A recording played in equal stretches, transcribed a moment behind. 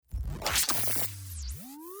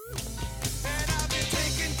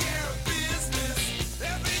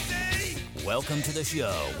Welcome to the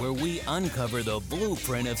show where we uncover the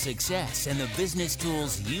blueprint of success and the business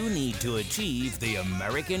tools you need to achieve the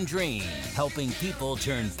American dream, helping people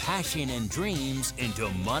turn passion and dreams into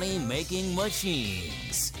money-making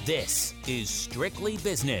machines. This is Strictly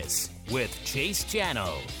Business with Chase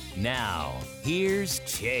Channel. Now, here's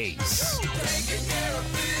Chase. Taking care of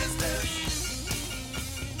business.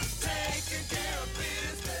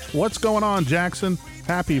 What's going on, Jackson?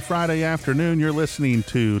 Happy Friday afternoon. You're listening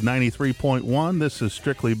to 93.1. This is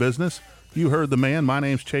Strictly Business. You heard the man. My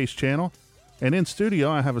name's Chase Channel. And in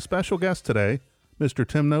studio, I have a special guest today, Mr.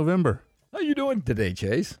 Tim November. How you doing today,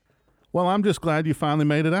 Chase? Well, I'm just glad you finally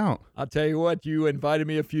made it out. I'll tell you what, you invited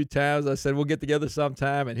me a few times. I said, we'll get together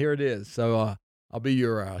sometime, and here it is. So I'll be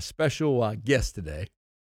your special guest today.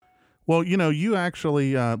 Well, you know, you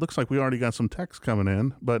actually, looks like we already got some text coming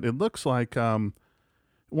in, but it looks like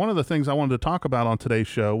one of the things I wanted to talk about on today's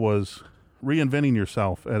show was reinventing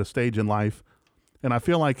yourself at a stage in life. And I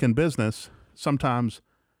feel like in business, sometimes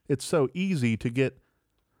it's so easy to get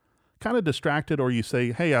kind of distracted, or you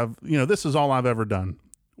say, hey, this is all I've ever done.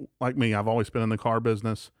 Like me, I've always been in the car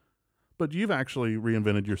business, but you've actually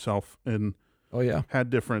reinvented yourself and had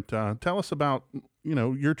different, tell us about,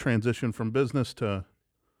 your transition from business to.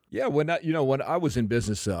 Yeah, when I was in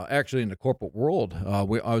business, actually in the corporate world, I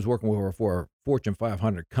was working for a Fortune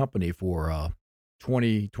 500 company for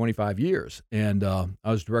 25 years. And I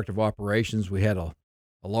was director of operations. We had a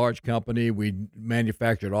large company. We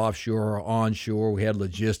manufactured offshore, onshore. We had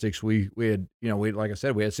logistics. We had, like I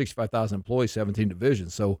said, we had 65,000 employees, 17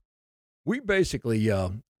 divisions. So we basically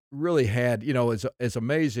really had, it's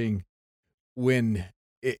amazing when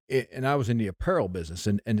and I was in the apparel business,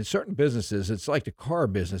 and in certain businesses, it's like the car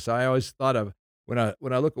business. I always thought of when I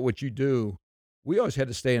look at what you do, we always had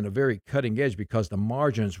to stay on a very cutting edge because the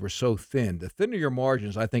margins were so thin. The thinner your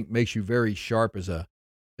margins, I think, makes you very sharp as a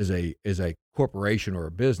corporation or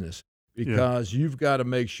a business, because you've got to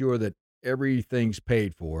make sure that everything's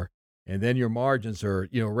paid for, and then your margins are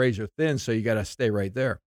razor thin, so you got to stay right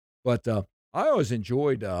there. But I always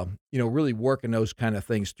enjoyed, really working those kind of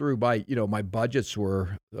things through. My budgets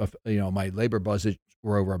were, my labor budgets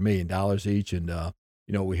were over $1 million each, and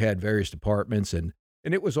we had various departments, and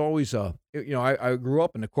it was always, I grew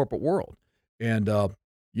up in the corporate world, and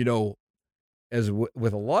as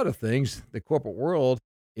with a lot of things, the corporate world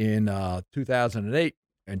in 2008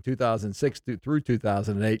 and 2006 through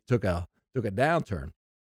 2008 took a downturn,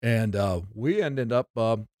 and we ended up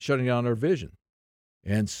shutting down our vision.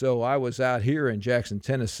 And so I was out here in Jackson,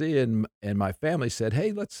 Tennessee, and my family said,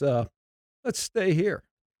 "Hey, let's stay here."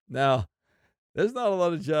 Now, there's not a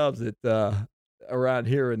lot of jobs that around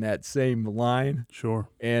here in that same line. Sure.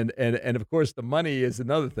 And of course, the money is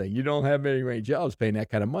another thing. You don't have many jobs paying that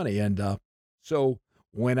kind of money. And so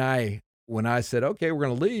when I said, "Okay, we're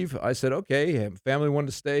going to leave," I said, "Okay, family wanted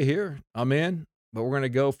to stay here. I'm in, but we're going to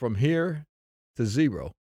go from here to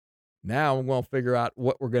zero. Now I'm going to figure out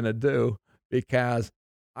what we're going to do." Because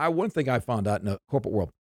one thing I found out in the corporate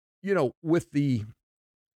world, with the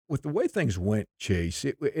way things went, Chase,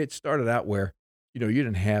 it started out where, you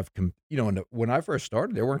didn't have, when I first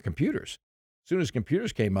started, there weren't computers. As soon as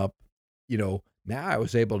computers came up, now I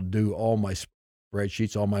was able to do all my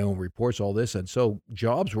spreadsheets, all my own reports, all this. And so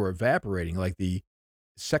jobs were evaporating, like the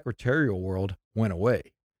secretarial world went away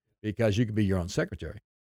because you could be your own secretary.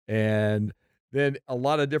 And then a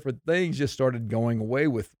lot of different things just started going away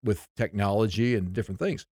with technology and different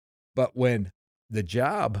things. But when my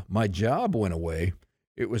job went away,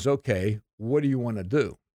 it was, okay, what do you want to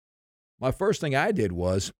do? My first thing I did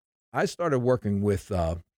was I started working with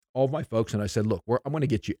all of my folks, and I said, look, I'm going to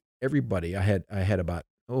get you everybody. I had about,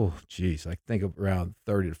 I think of around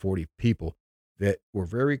 30 to 40 people that were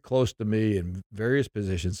very close to me in various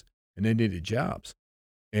positions, and they needed jobs.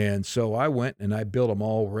 And so I went and I built them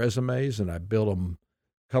all resumes, and I built them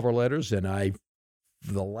cover letters. And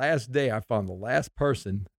the last day, I found the last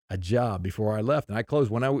person a job before I left. And I closed.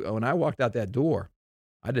 When I walked out that door,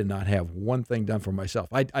 I did not have one thing done for myself.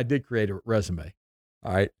 I did create a resume.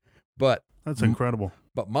 All right. But that's incredible.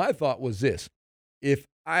 But my thought was this: if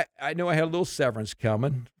I knew I had a little severance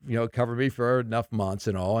coming, cover me for enough months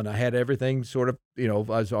and all, and I had everything sort of,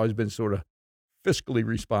 I've always been sort of fiscally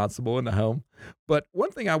responsible in the home. But one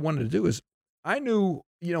thing I wanted to do is I knew,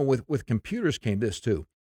 with computers came this too,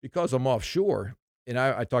 because I'm offshore, and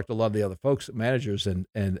I talked to a lot of the other folks, managers and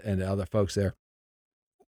other folks there.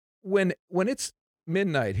 When it's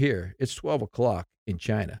midnight here, it's 12 o'clock in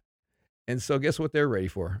China. And so guess what they're ready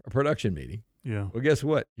for? A production meeting. Yeah. Well, guess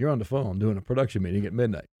what? You're on the phone doing a production meeting at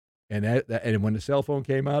midnight. And and when the cell phone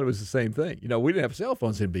came out, it was the same thing. We didn't have cell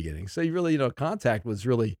phones in the beginning. So you really, contact was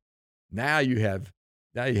really, now you have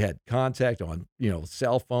Now you had contact on,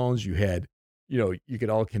 cell phones. You had, you could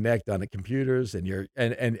all connect on the computers,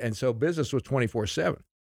 and so business was 24/7.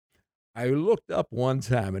 I looked up one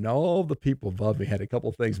time, and all the people above me had a couple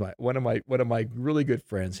of things. One of my really good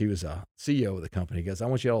friends, he was a CEO of the company. He goes, "I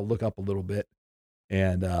want you all to look up a little bit."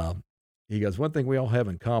 And he goes, "One thing we all have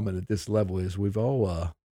in common at this level is we've all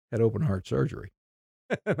had open heart surgery."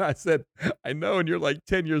 And I said, "I know, and you're like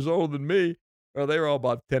 10 years older than me." Well, they were all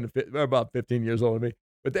about 10 to 15, about 15 years older than me,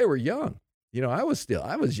 but they were young. I was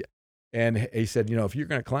young. And he said, "If you're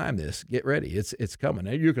going to climb this, get ready. It's coming."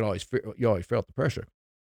 And you always felt the pressure.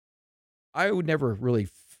 I would never really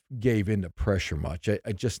gave into pressure much.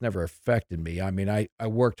 It just never affected me. I mean, I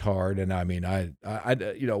worked hard, and I mean,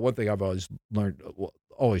 one thing I've always learned,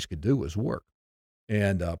 always could do was work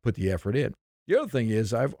and put the effort in. The other thing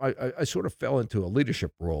is I sort of fell into a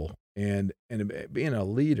leadership role, and being a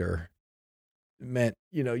leader meant,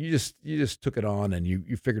 you just took it on and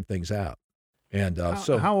you figured things out. And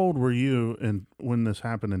so how old were you when this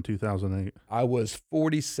happened in 2008? I was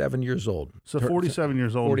 47 years old. So 47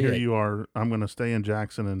 years old, 48. here you are. I'm going to stay in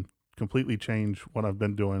Jackson and completely change what I've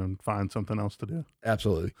been doing and find something else to do.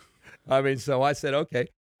 Absolutely. I mean, so I said, okay.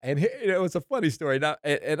 And it's a funny story. Now,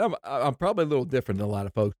 and I'm probably a little different than a lot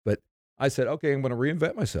of folks, but I said, okay, I'm going to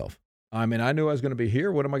reinvent myself. I mean, I knew I was going to be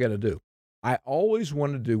here. What am I going to do? I always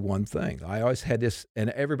wanted to do one thing. I always had this, and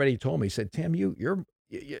everybody told me, said, "Tim, you're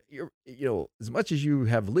as much as you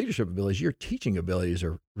have leadership abilities, your teaching abilities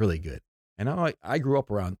are really good." And I grew up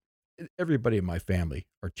around, everybody in my family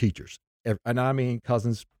are teachers. And I mean,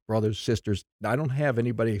 cousins, brothers, sisters. I don't have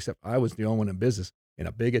anybody except I was the only one in business in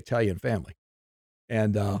a big Italian family.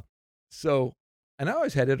 And and I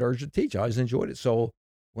always had that urge to teach. I always enjoyed it. So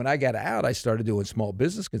when I got out, I started doing small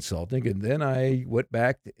business consulting. And then I went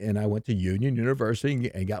back and I went to Union University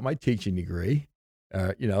and got my teaching degree,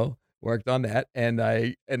 worked on that. And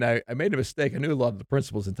I made a mistake. I knew a lot of the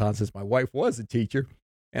principals in town since my wife was a teacher.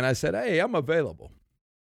 And I said, "Hey, I'm available."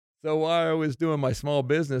 So while I was doing my small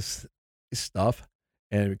business stuff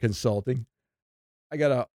and consulting,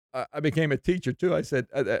 I became a teacher too. I said,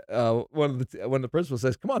 one of the principals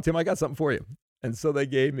says, "Come on, Tim, I got something for you." And so they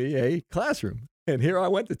gave me a classroom, and here I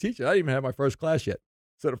went to teach it. I didn't even have my first class yet.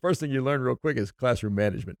 So the first thing you learn real quick is classroom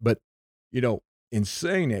management. But, in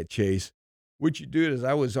saying that, Chase, what you do is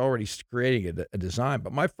I was already creating a design,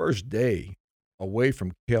 but my first day away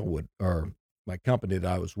from Kelwood, or my company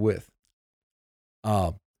that I was with,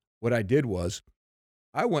 what I did was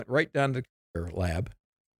I went right down to the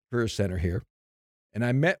career center here, and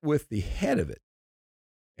I met with the head of it.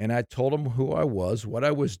 And I told him who I was, what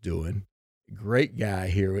I was doing. Great guy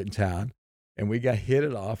here in town. And we hit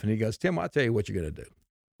it off. And he goes, "Tim, I'll tell you what you're going to do.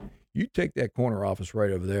 You take that corner office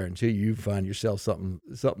right over there until you find yourself something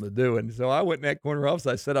to do." And so I went in that corner office.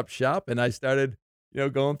 I set up shop, and I started,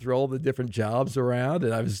 going through all the different jobs around.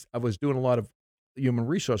 And I was doing a lot of human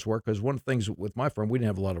resource work, because one of the things with my firm, we didn't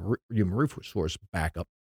have a lot of human resource backup.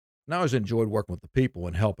 And I always enjoyed working with the people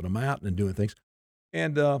and helping them out and doing things.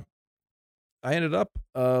 And I ended up,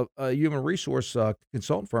 a human resource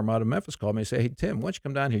consultant firm out of Memphis called me and said, "Hey, Tim, why don't you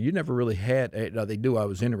come down here? You never really had," they knew I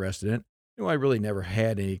was interested in it. I really never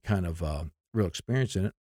had any kind of real experience in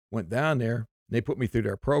it. Went down there, and they put me through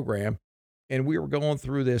their program, and we were going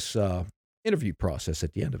through this interview process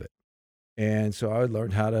at the end of it. And so I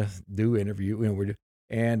learned how to do interview.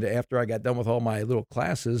 And after I got done with all my little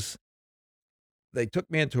classes, they took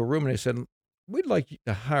me into a room and they said, "We'd like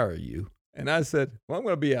to hire you." And I said, "Well, I'm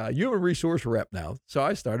going to be a human resource rep now." So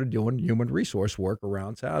I started doing human resource work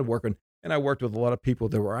around town, and I worked with a lot of people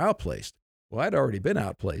that were outplaced. Well, I'd already been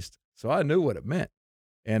outplaced, so I knew what it meant.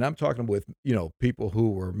 And I'm talking with, people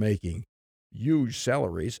who were making huge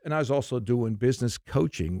salaries. And I was also doing business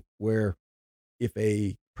coaching, where if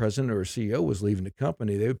a president or a CEO was leaving the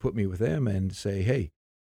company, they would put me with them and say, "Hey,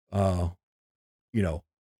 I'm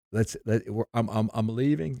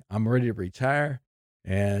leaving. I'm ready to retire."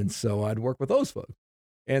 And so I'd work with those folks.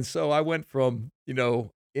 And so I went from,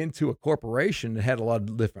 into a corporation that had a lot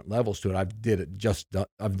of different levels to it.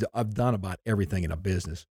 I've done about everything in a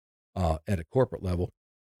business at a corporate level.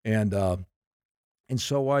 And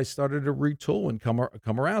so I started to retool and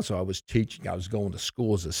come around. So I was teaching. I was going to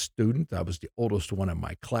school as a student. I was the oldest one in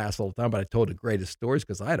my class all the time, but I told the greatest stories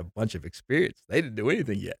because I had a bunch of experience. They didn't do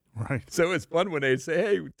anything yet. Right. So it's fun when they say,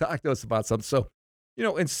 "Hey, talk to us about something." So,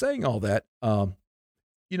 in saying all that,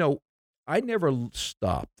 I never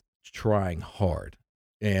stopped trying hard,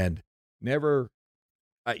 and never,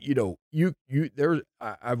 I've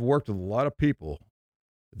worked with a lot of people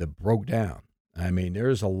that broke down. I mean,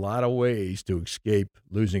 there's a lot of ways to escape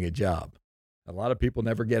losing a job. A lot of people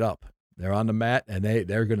never get up. They're on the mat, and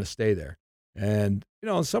they're going to stay there. And,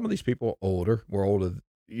 some of these people are older, were older,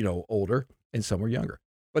 older, and some were younger.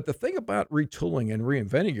 But the thing about retooling and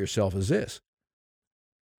reinventing yourself is this: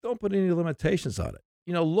 don't put any limitations on it.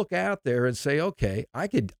 Look out there and say, okay, I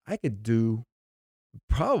could do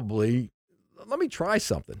probably, let me try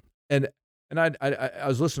something. And I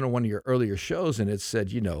was listening to one of your earlier shows, and it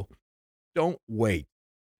said, don't wait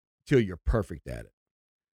till you're perfect at it.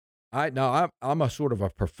 I'm a sort of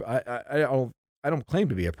I don't claim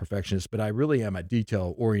to be a perfectionist, but I really am a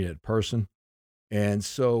detail-oriented person. And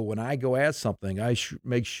so when I go at something, I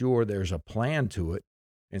make sure there's a plan to it.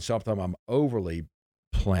 And sometimes I'm overly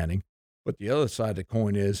planning. But the other side of the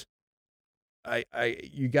coin is,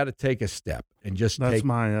 you got to take a step and just That's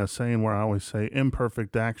my saying where I always say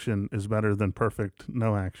imperfect action is better than perfect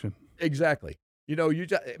no action. Exactly.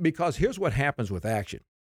 Because here's what happens with action.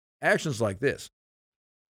 Action's like this.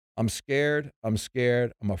 I'm scared, I'm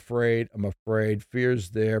afraid, fear's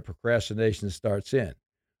there, procrastination starts in.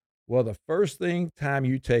 Well, the first time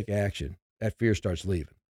you take action, that fear starts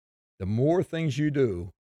leaving. The more things you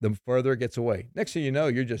do, the further it gets away. Next thing you know,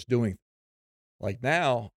 you're just doing. Like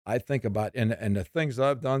now, I think about, and the things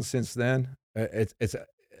I've done since then,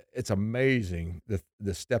 it's amazing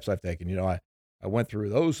the steps I've taken. I went through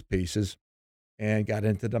those pieces and got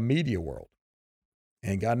into the media world.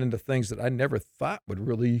 And got into things that I never thought would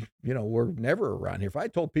really, were never around here. If I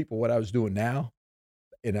told people what I was doing now,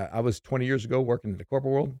 and I was 20 years ago working in the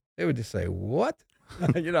corporate world, they would just say, what?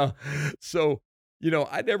 So,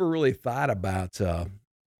 I never really thought about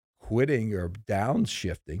quitting or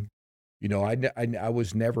downshifting. I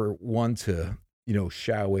was never one to,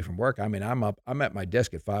 shy away from work. I mean, I'm at my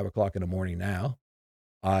desk at 5 o'clock in the morning now.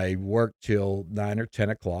 I work till 9 or 10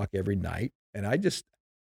 o'clock every night, and I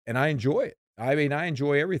enjoy it. I mean, I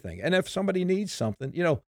enjoy everything. And if somebody needs something,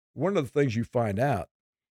 one of the things you find out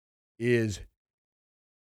is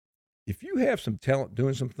if you have some talent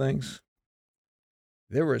doing some things,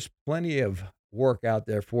 there is plenty of work out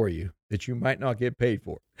there for you that you might not get paid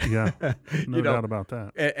for. Yeah, no doubt about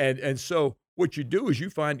that. And so what you do is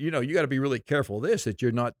you find, you got to be really careful of this, that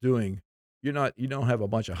you don't have a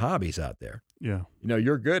bunch of hobbies out there. Yeah.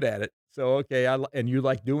 You're good at it. So, okay. And you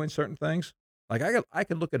like doing certain things. Like I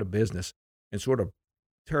could look at a business and sort of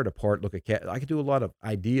tear it apart, I could do a lot of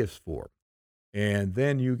ideas for them. And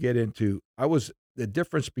then you get into, the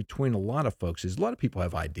difference between a lot of folks is a lot of people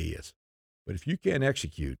have ideas, but if you can't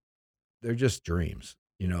execute, they're just dreams,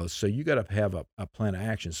 so you got to have a plan of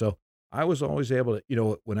action. So I was always able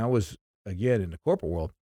to, when I was, again, in the corporate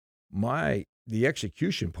world, the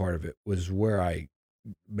execution part of it was where I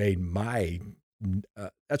made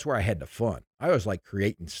that's where I had the fun. I always like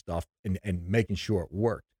creating stuff and making sure it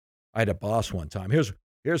worked. I had a boss one time. Here's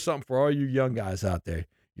something for all you young guys out there.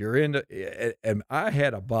 You're and I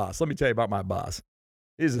had a boss. Let me tell you about my boss.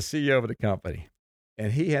 He's the CEO of the company,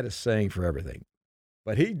 and he had a saying for everything,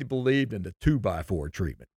 but he believed in the 2x4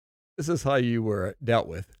 treatment. This is how you were dealt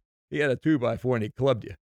with. He had a 2x4 and he clubbed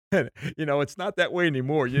you. And, it's not that way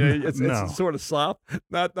anymore. It's sort of soft,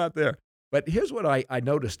 not there. But here's what I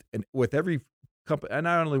noticed, and with every company, and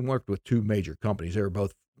I only worked with two major companies. They were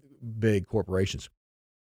both big corporations.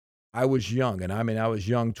 I was young, and I was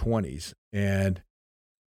young 20s. And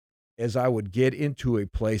as I would get into a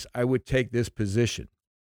place, I would take this position.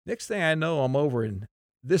 Next thing I know, I'm over in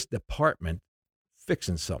this department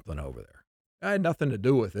fixing something over there. I had nothing to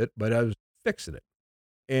do with it, but I was fixing it.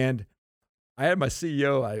 And I had my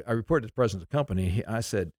CEO, I reported to the president of the company. I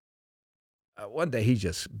said, one day he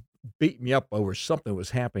just beat me up over something that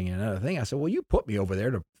was happening in another thing. I said, well, you put me over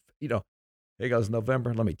there to, he goes,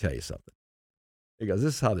 November, let me tell you something. He goes,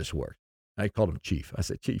 this is how this works. I called him Chief. I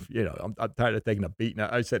said, Chief, I'm tired of taking a beating.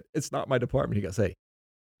 I said, it's not my department. He goes, hey,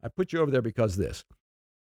 I put you over there because this.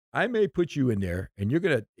 I may put you in there, and you're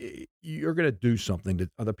gonna do something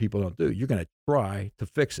that other people don't do. You're gonna try to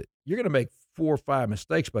fix it. You're gonna make 4 or 5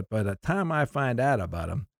 mistakes, but by the time I find out about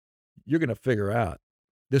them, you're gonna figure out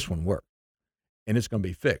this one worked, and it's gonna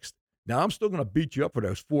be fixed. Now I'm still gonna beat you up for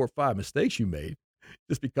those 4 or 5 mistakes you made,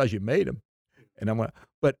 just because you made them. And I'm gonna,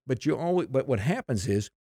 but what happens is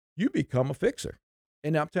you become a fixer.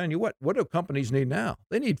 And I'm telling you what do companies need now?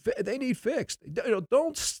 They need fixed.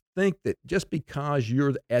 Don't think that just because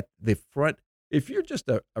you're at the front, if you're just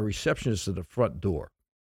a receptionist at the front door,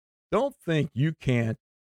 don't think you can't,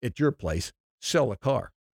 at your place, sell a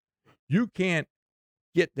car. You can't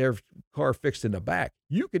get their car fixed in the back.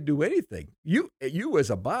 You can do anything. You as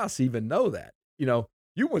a boss even know that.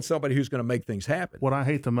 You want somebody who's going to make things happen. What I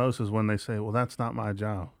hate the most is when they say, well, that's not my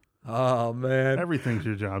job. Oh, man. Everything's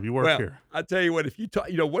your job. You work here. I tell you what, if you talk,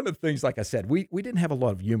 one of the things, like I said, we didn't have a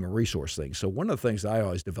lot of human resource things. So one of the things that I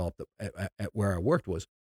always developed at where I worked was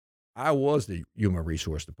I was the human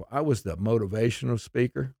resource department. I was the motivational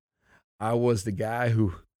speaker. I was the guy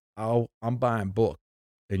who, I'm buying books,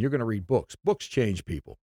 and you're going to read books. Books change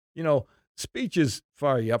people. You know, speeches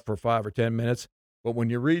fire you up for 5 or 10 minutes, but when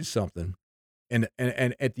you read something, and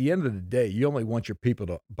at the end of the day, you only want your people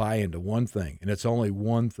to buy into one thing, and it's only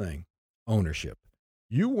one thing: ownership.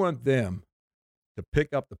 You want them to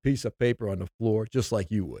pick up the piece of paper on the floor just like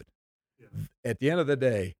you would. Yeah. At the end of the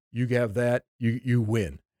day, you have that, you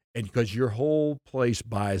win, and because your whole place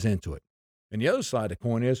buys into it. And the other side of the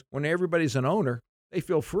coin is when everybody's an owner, they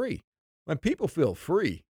feel free. When people feel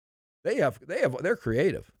free, they're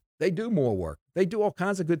creative. They do more work. They do all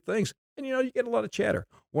kinds of good things. And, you know, you get a lot of chatter.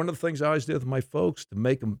 One of the things I always did with my folks to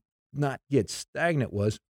make them not get stagnant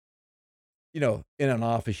was, you know, in an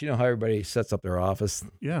office, you know how everybody sets up their office?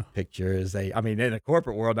 Yeah. Pictures. In a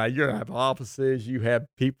corporate world, now you have offices, you have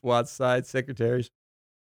people outside, secretaries.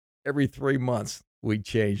 Every 3 months, we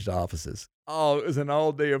changed offices. Oh, it was an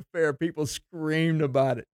all-day affair. People screamed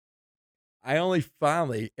about it. I only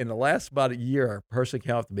finally, in the last about a year, a person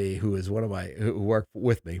came up to me who worked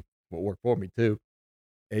with me, but worked for me too.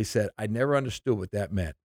 And he said, I never understood what that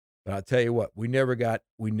meant. But I'll tell you what, we never got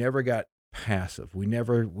passive. We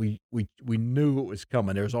knew it was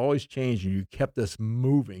coming. There was always change, and you kept us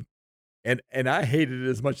moving. And I hated it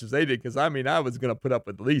as much as they did, because I was going to put up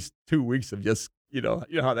at least 2 weeks of just, you know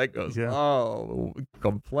how that goes. Yeah. Oh,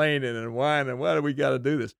 complaining and whining. Why do we got to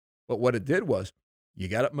do this? But what it did was, you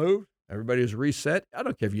got it moved. Everybody was reset. I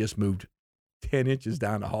don't care if you just moved 10 inches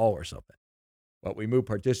down the hall or something. But we moved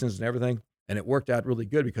partitions and everything, and it worked out really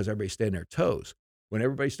good because everybody stayed on their toes. When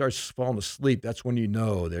everybody starts falling asleep, that's when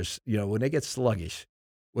when they get sluggish.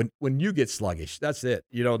 When you get sluggish, that's it.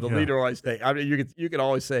 You know, the leader always say, you could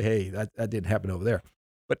always say, hey, that didn't happen over there.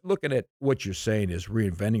 But looking at what you're saying is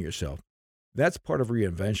reinventing yourself. That's part of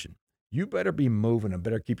reinvention. You better be moving and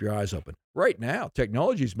better keep your eyes open. Right now,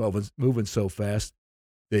 technology's moving so fast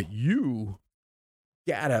that you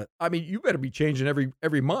better be changing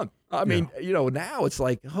every month. Now it's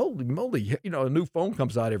like, holy moly, a new phone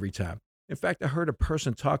comes out every time. In fact, I heard a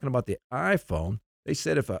person talking about the iPhone. They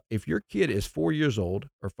said if your kid is 4 years old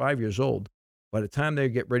or 5 years old, by the time they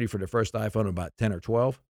get ready for their first iPhone, about 10 or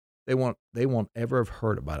 12, they won't ever have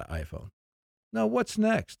heard about an iPhone. Now, what's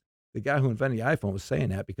next? The guy who invented the iPhone was saying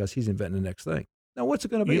that because he's inventing the next thing. Now, what's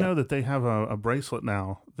it going to be? You know that they have a bracelet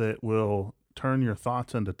now that will turn your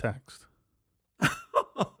thoughts into text.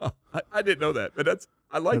 I didn't know that, but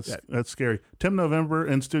I like that. That's scary. Tim November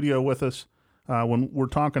in studio with us. When we're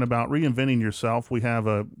talking about reinventing yourself, we have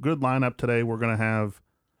a good lineup today. We're going to have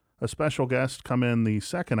a special guest come in the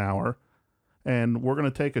second hour, and we're going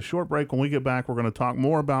to take a short break. When we get back, we're going to talk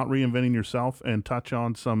more about reinventing yourself and touch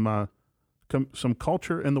on some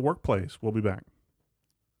culture in the workplace. We'll be back.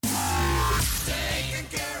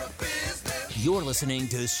 You're listening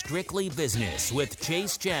to Strictly Business with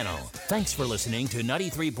Chase Channel. Thanks for listening to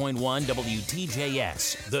 93.1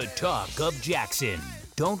 WTJS, the talk of Jackson.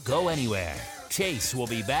 Don't go anywhere. Chase will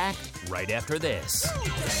be back right after this.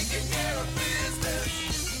 Taking care of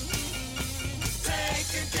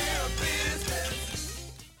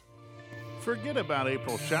business. Forget about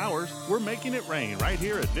April showers. We're making it rain right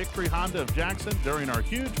here at Victory Honda of Jackson during our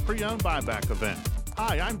huge pre-owned buyback event.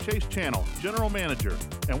 Hi, I'm Chase Channel, General Manager,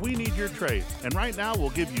 and we need your trade. And right now, we'll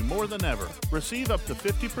give you more than ever. Receive up to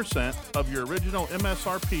 50% of your original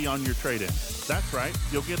MSRP on your trade-in. That's right,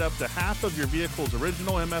 you'll get up to half of your vehicle's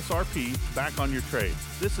original MSRP back on your trade.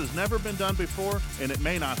 This has never been done before, and it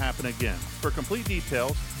may not happen again. For complete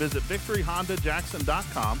details, visit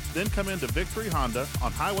VictoryHondaJackson.com, then come into Victory Honda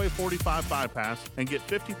on Highway 45 bypass and get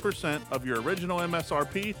 50% of your original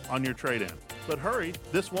MSRP on your trade-in. But hurry,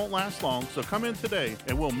 this won't last long, so come in today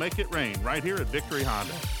and we'll make it rain right here at Victory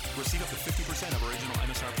Honda. Receive up to 50% of original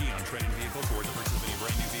MSRP on trade-in vehicle toward the purchase of any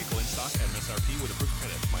brand new vehicle in stock at MSRP with approved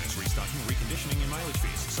credit, minus restocking, reconditioning, and mileage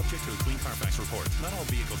fees, subject to a clean Carfax report. Not all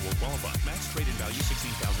vehicles will qualify. Max trade-in value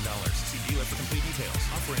 $16,000. See dealer for complete details.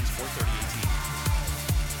 Offer ends 4/30/18.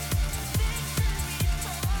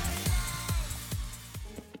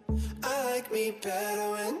 I like me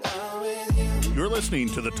better when I'm with you. You're listening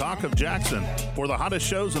to the Talk of Jackson. For the hottest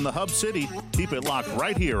shows in the Hub City, keep it locked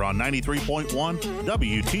right here on 93.1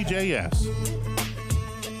 WTJS.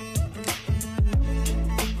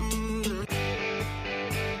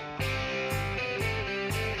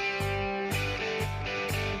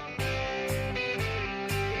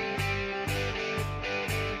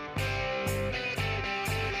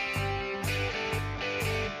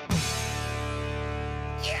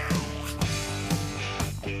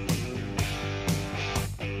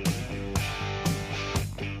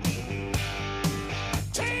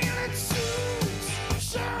 Tailored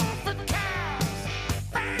suits, sharp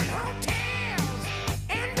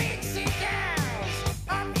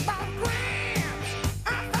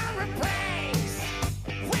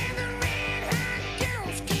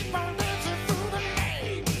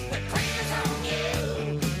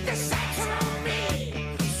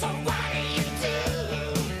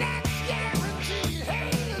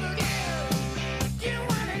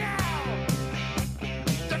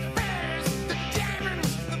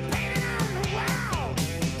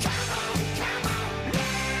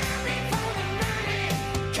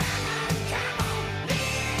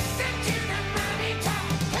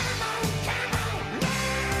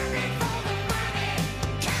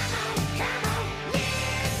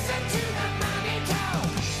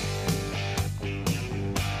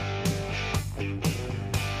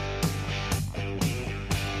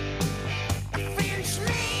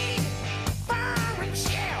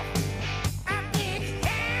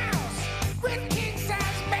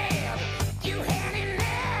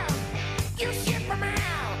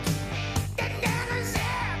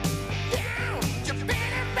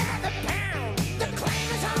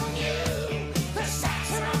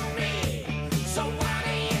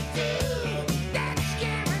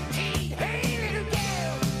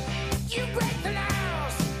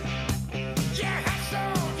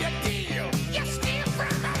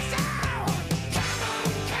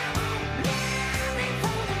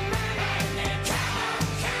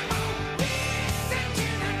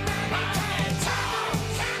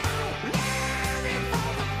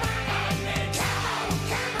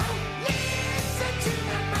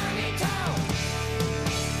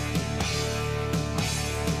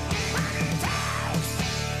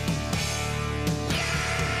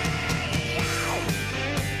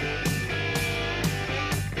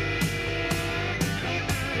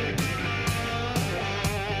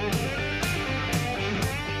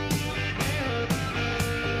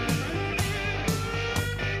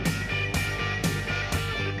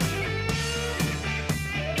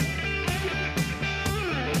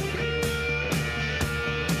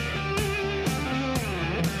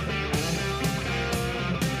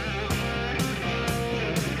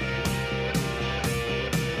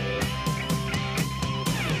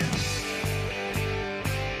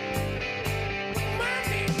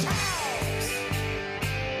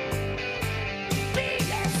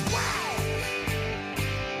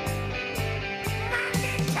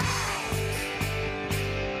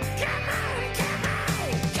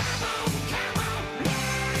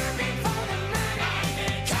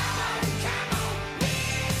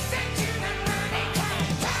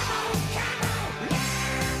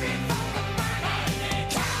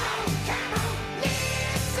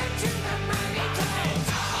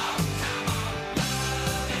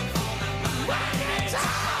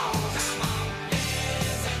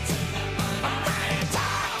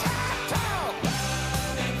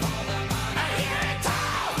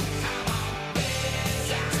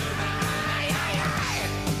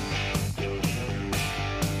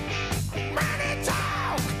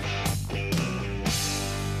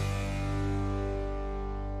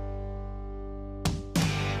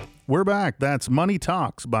We're back. That's Money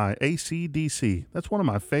Talks by AC/DC. That's one of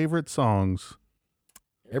my favorite songs.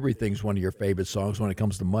 Everything's one of your favorite songs when it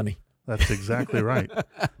comes to money. That's exactly right.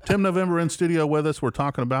 Tim November in studio with us. We're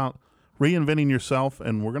talking about reinventing yourself,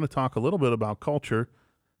 and we're going to talk a little bit about culture.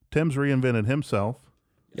 Tim's reinvented himself.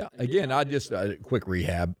 Yeah. Again, I just quick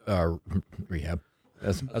rehab.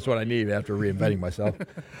 That's what I need after reinventing myself.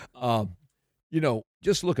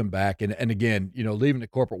 Just looking back and again, leaving the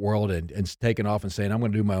corporate world and taking off and saying, I'm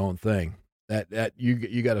going to do my own thing. That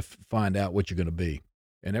you got to find out what you're going to be.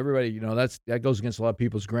 And everybody, that goes against a lot of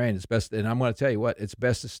people's grain. It's best, and I'm going to tell you what, it's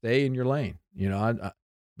best to stay in your lane.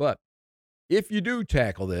 But if you do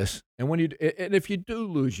tackle this, and if you do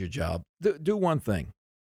lose your job, do one thing: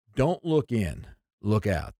 don't look in, look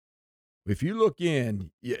out. If you look in,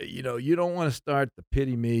 you don't want to start the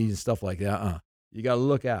pity me and stuff like that. You got to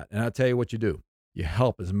look out. And I'll tell you what you do. You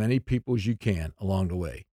help as many people as you can along the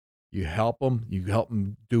way. You help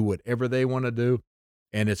them do whatever they want to do.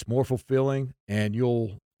 And it's more fulfilling, and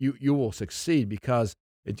you will succeed because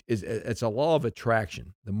it's a law of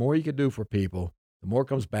attraction. The more you can do for people, the more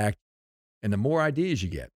comes back, and the more ideas you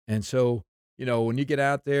get. And so, when you get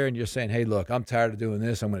out there and you're saying, hey, look, I'm tired of doing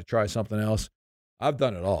this, I'm going to try something else. I've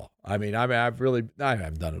done it all. I haven't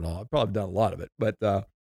done it all. I've probably done a lot of it, but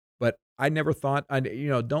I never thought,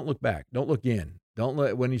 don't look back, don't look in.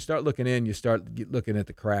 When you start looking in, you start looking at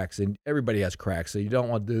the cracks, and everybody has cracks. So you don't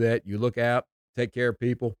want to do that. You look out, take care of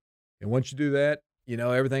people. And once you do that,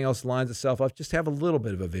 everything else lines itself up. Just have a little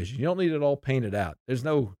bit of a vision. You don't need it all painted out. There's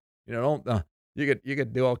no, you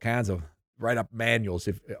could do all kinds of write up manuals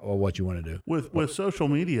or what you want to do. With social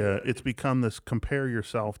media, it's become this compare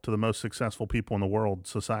yourself to the most successful people in the world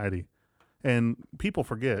society. And people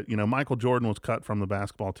forget, Michael Jordan was cut from the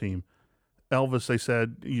basketball team. Elvis, they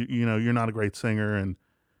said, you're not a great singer and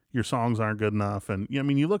your songs aren't good enough. And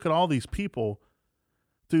you look at all these people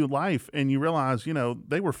through life and you realize,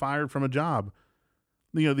 they were fired from a job.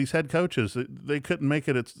 These head coaches, they couldn't make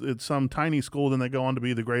it at some tiny school, then they go on to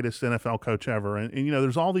be the greatest NFL coach ever. And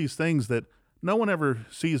there's all these things that no one ever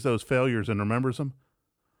sees those failures and remembers them.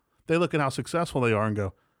 They look at how successful they are and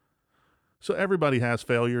go, so everybody has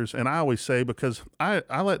failures. And I always say, because I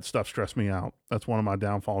let stuff stress me out. That's one of my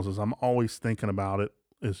downfalls is I'm always thinking about it.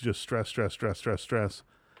 It's just stress.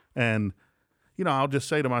 And, I'll just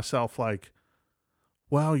say to myself like,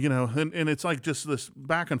 well, and it's like just this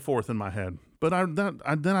back and forth in my head. But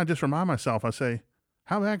then I just remind myself, I say,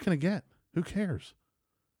 how bad can it get? Who cares?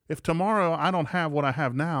 If tomorrow I don't have what I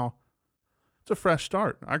have now, it's a fresh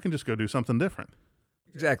start. I can just go do something different.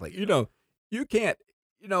 Exactly. You can't,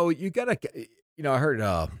 you gotta, I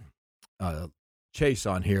heard Chase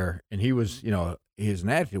on here, and he was, he was an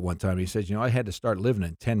athlete one time. He says, I had to start living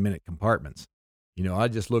in 10-minute compartments. I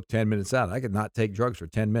just look 10 minutes out. I could not take drugs for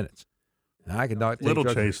 10 minutes. I could not take Little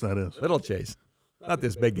drugs. Chase, that is. Little Chase. Not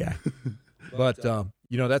this big guy. But,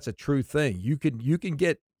 that's a true thing. You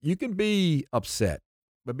can be upset,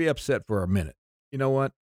 but be upset for a minute. You know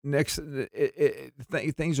what? Things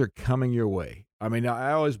are coming your way.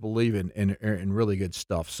 I always believe in really good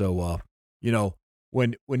stuff. So,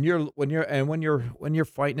 when you're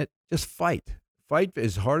fighting it, just fight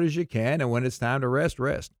as hard as you can. And when it's time to rest.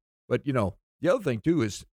 But, the other thing too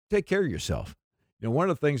is take care of yourself. One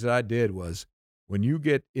of the things that I did was when you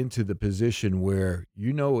get into the position where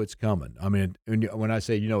it's coming. When I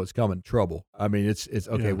say it's coming, trouble. It's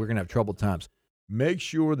okay. Yeah. We're gonna have troubled times. Make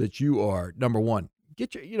sure that you are number one.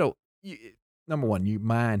 Get your number one. Your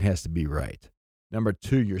mind has to be right. Number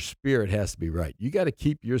two, your spirit has to be right. You got to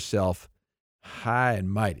keep yourself high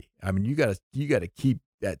and mighty. You got to keep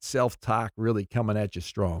that self-talk really coming at you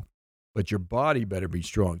strong. But your body better be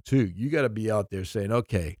strong too. You got to be out there saying,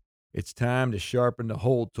 okay, it's time to sharpen the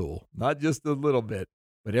whole tool, not just a little bit,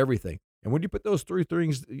 but everything. And when you put those three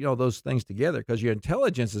things, those things together, because your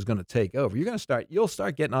intelligence is going to take over, you'll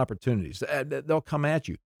start getting opportunities. They'll come at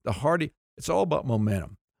you. It's all about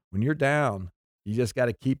momentum. When you're down, you just got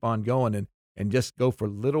to keep on going and just go for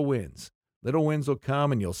little wins. Little wins will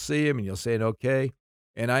come and you'll see them and you'll say, okay.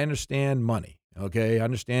 And I understand money. Okay. I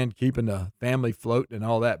understand keeping the family floating and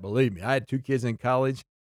all that. Believe me, I had 2 kids in college.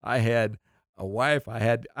 I had a wife. I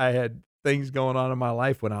had things going on in my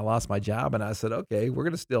life when I lost my job, and I said, okay, we're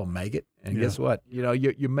going to still make it. And guess what?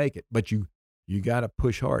 You make it, but you got to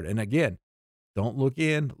push hard. And again, don't look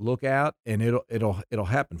in, look out, and it'll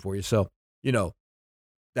happen for you. So,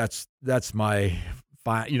 that's my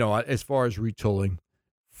as far as retooling.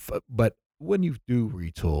 But when you do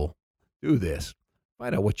retool, do this.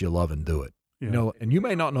 Find out what you love and do it. And you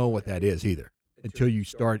may not know what that is either until you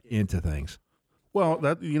start into things. Well,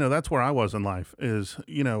 that's where I was in life is,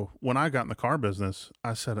 when I got in the car business,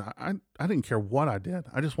 I said, I didn't care what I did.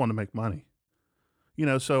 I just wanted to make money,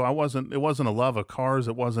 so it wasn't a love of cars.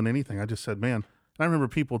 It wasn't anything. I just said, man, and I remember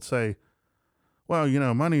people would say, well,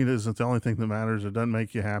 money isn't the only thing that matters. It doesn't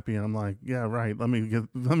make you happy. And I'm like, yeah, right.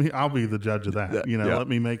 I'll be the judge of that. Let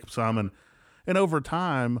me make some. And over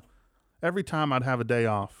time, every time I'd have a day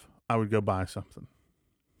off, I would go buy something.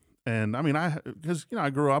 And because I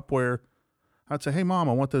grew up where I'd say, hey, Mom,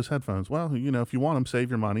 I want those headphones. Well, if you want them, save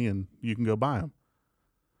your money and you can go buy them.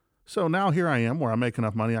 So now here I am where I make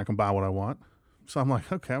enough money, I can buy what I want. So I'm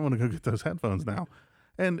like, okay, I'm going to go get those headphones now.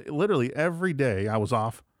 And literally every day I was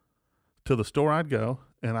off to the store, I'd go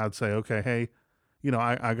and I'd say, okay, hey,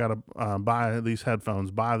 I got to buy these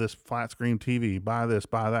headphones, buy this flat screen TV, buy this,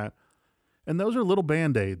 buy that. And those are little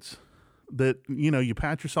Band-Aids that, you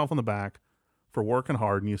pat yourself on the back for working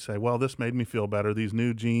hard and you say, well, this made me feel better. These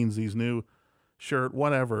new jeans, these new shirt,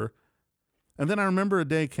 whatever. And then I remember a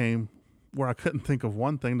day came where I couldn't think of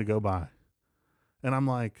one thing to go buy. And I'm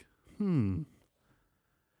like, And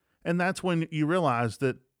that's when you realize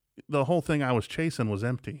that the whole thing I was chasing was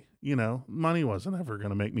empty. Money wasn't ever going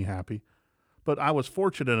to make me happy. But I was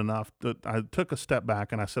fortunate enough that I took a step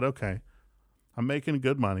back and I said, okay, I'm making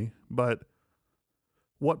good money, but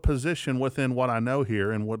what position within what I know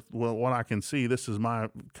here and what I can see, this is my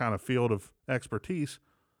kind of field of expertise,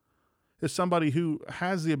 is somebody who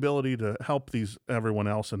has the ability to help everyone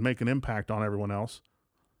else and make an impact on everyone else.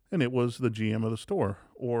 And it was the GM of the store,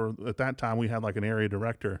 or at that time we had like an area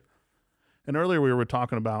director. And earlier we were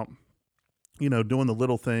talking about, doing the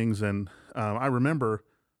little things. And I remember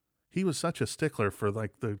he was such a stickler for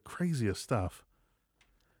like the craziest stuff.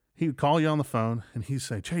 He would call you on the phone and he'd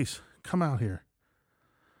say, Chase, come out here.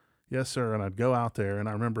 Yes, sir. And I'd go out there. And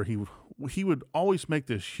I remember he would always make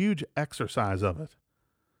this huge exercise of it.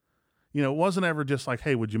 It wasn't ever just like,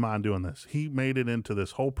 hey, would you mind doing this? He made it into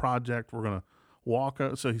this whole project. We're going to walk.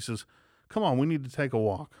 So he says, come on, we need to take a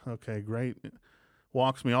walk. Okay, great.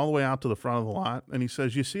 Walks me all the way out to the front of the lot. And he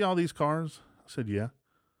says, you see all these cars? I said, yeah.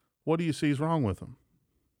 What do you see is wrong with them?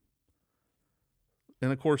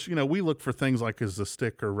 And of course, we look for things like, is the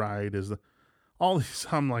sticker right? All these,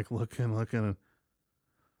 I'm like looking. And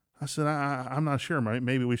I said, I'm not sure.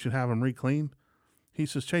 Maybe we should have them re-cleaned. He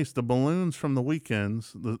says, Chase, the balloons from the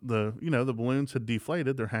weekends, the balloons had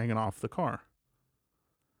deflated. They're hanging off the car.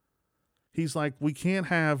 He's like, we can't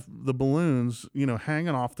have the balloons,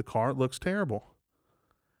 hanging off the car. It looks terrible.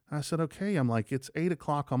 I said, okay. I'm like, it's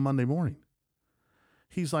 8:00 on Monday morning.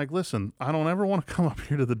 He's like, listen, I don't ever want to come up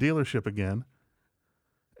here to the dealership again.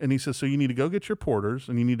 And he says, so you need to go get your porters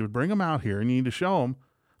and you need to bring them out here and you need to show them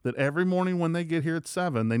that every morning when they get here at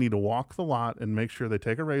 7, they need to walk the lot and make sure they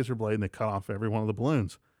take a razor blade and they cut off every one of the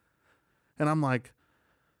balloons. And I'm like,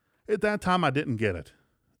 at that time, I didn't get it.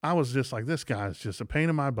 I was just like, this guy's just a pain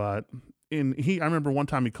in my butt. And I remember one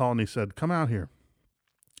time he called and he said, come out here.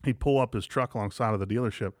 He'd pull up his truck alongside of the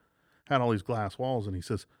dealership, had all these glass walls. And he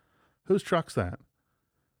says, whose truck's that?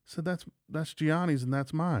 I said, that's Gianni's and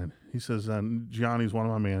that's mine. He says, Gianni's one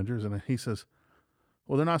of my managers. And he says,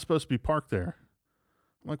 well, they're not supposed to be parked there.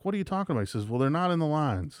 I'm like, what are you talking about? He says, well, they're not in the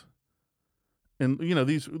lines. And,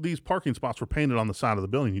 these parking spots were painted on the side of the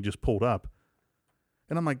building. You just pulled up.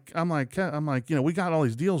 And I'm like, we got all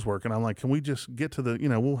these deals working. I'm like, can we just get to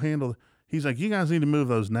we'll handle. He's like, you guys need to move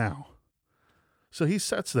those now. So he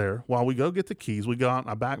sits there while we go get the keys. We go out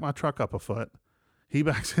and I back my truck up a foot. He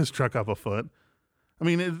backs his truck up a foot.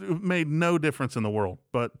 It made no difference in the world,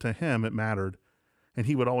 but to him it mattered. And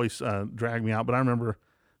he would always drag me out. But I remember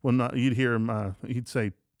when you'd hear him, he'd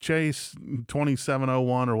say, Chase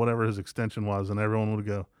 2701 or whatever his extension was, and everyone would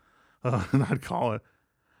go, and I'd call it,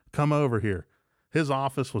 come over here. His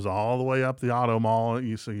office was all the way up the auto mall.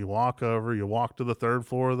 So you walk over, you walk to the 3rd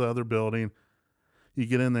floor of the other building, you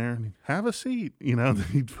get in there and have a seat,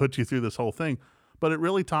 he'd put you through this whole thing. But it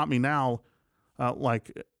really taught me now,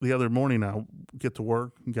 like the other morning, I get to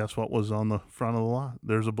work and guess what was on the front of the lot?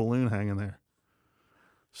 There's a balloon hanging there.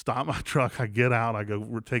 Stop my truck. I get out. I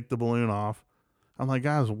go take the balloon off. I'm like,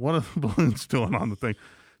 guys, what are the balloons doing on the thing?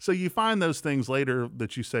 So you find those things later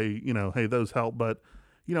that you say, hey, those help. But,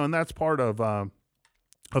 and that's part of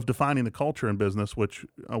defining the culture in business, which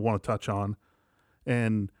I want to touch on.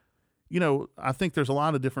 And, I think there's a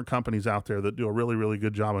lot of different companies out there that do a really, really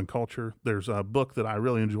good job in culture. There's a book that I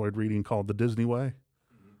really enjoyed reading called The Disney Way.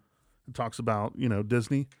 It talks about,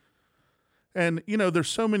 Disney. And, there's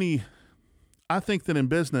so many. I think that in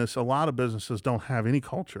business, a lot of businesses don't have any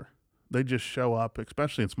culture. They just show up,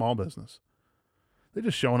 especially in small business. They're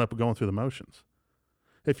just showing up and going through the motions.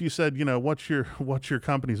 If you said, what's your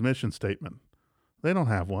company's mission statement? They don't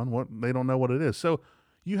have one. They don't know what it is. So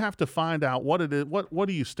you have to find out what it is. What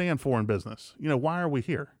do you stand for in business? Why are we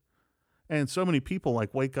here? And so many people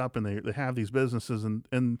like wake up and they have these businesses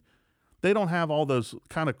and they don't have all those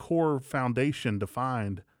kind of core foundation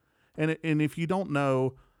defined. And if you don't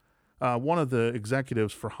know, one of the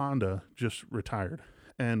executives for Honda just retired.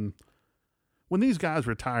 And when these guys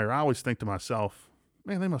retire, I always think to myself,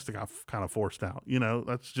 man, they must have got kind of forced out.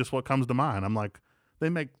 That's just what comes to mind. I'm like, they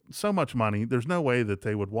make so much money. There's no way that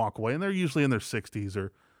they would walk away. And they're usually in their 60s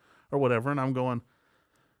or whatever. And I'm going,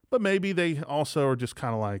 but maybe they also are just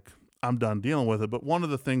kind of like, I'm done dealing with it. But one of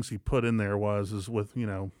the things he put in there is with,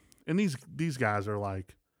 and these guys are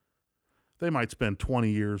like, they might spend 20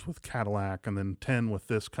 years with Cadillac and then 10 with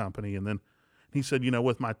this company. And then he said,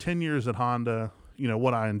 with my 10 years at Honda,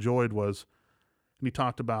 what I enjoyed was, and he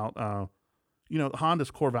talked about,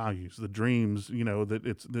 Honda's core values, the dreams, that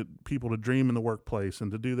it's that people to dream in the workplace and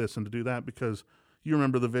to do this and to do that, because you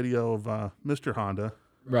remember the video of Mr. Honda.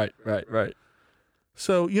 Right.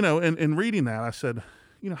 So, in reading that, I said,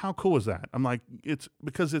 how cool is that? I'm like, it's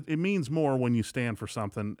because it means more when you stand for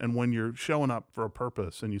something and when you're showing up for a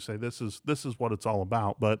purpose and you say, this is what it's all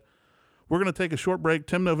about. But we're going to take a short break.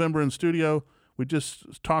 Tim November in studio. We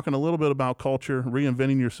just talking a little bit about culture,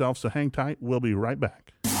 reinventing yourself. So hang tight. We'll be right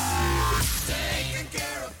back.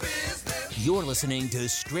 You're listening to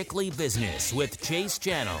Strictly Business with Chase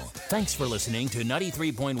Channel. Thanks for listening to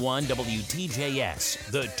 93.1 WTJS,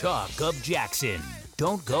 the talk of Jackson.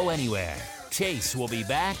 Don't go anywhere. Chase will be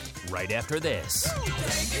back right after this.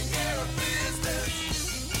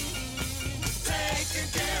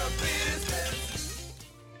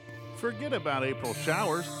 Forget about April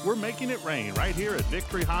showers. We're making it rain right here at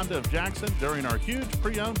Victory Honda of Jackson during our huge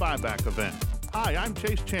pre-owned buyback event. Hi, I'm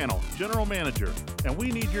Chase Channel, General Manager, and we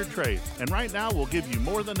need your trade. And right now, we'll give you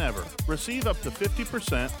more than ever. Receive up to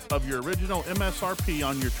 50% of your original MSRP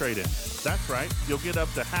on your trade-in. That's right, you'll get up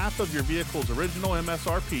to half of your vehicle's original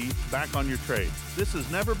MSRP back on your trade. This has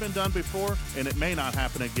never been done before, and it may not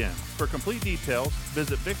happen again. For complete details,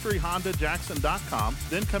 visit VictoryHondaJackson.com,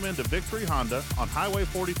 then come into Victory Honda on Highway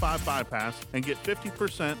 45 Bypass and get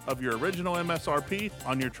 50% of your original MSRP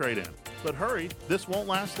on your trade-in. But hurry, this won't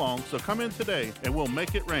last long, so come in today and we'll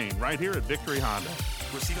make it rain right here at Victory Honda.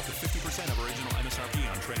 Receive up to 50% of original MSRP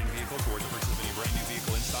on trade-in vehicle toward the purchase of any brand new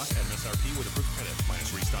vehicle in stock at MSRP with approved credit,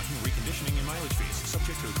 minus restocking, reconditioning, and mileage fees.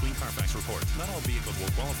 Subject to a clean Carfax report. Not all vehicles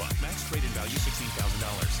will qualify. Max trade-in value $16,000.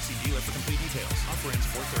 See dealer for complete details. Offer ends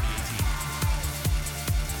 4/30/18.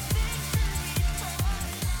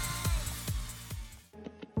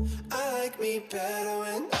 I like me better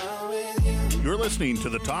when I'm with you. You're listening to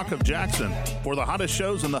the Talk of Jackson. For the hottest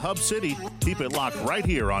shows in the Hub City, keep it locked right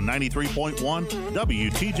here on 93.1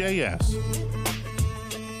 WTJS.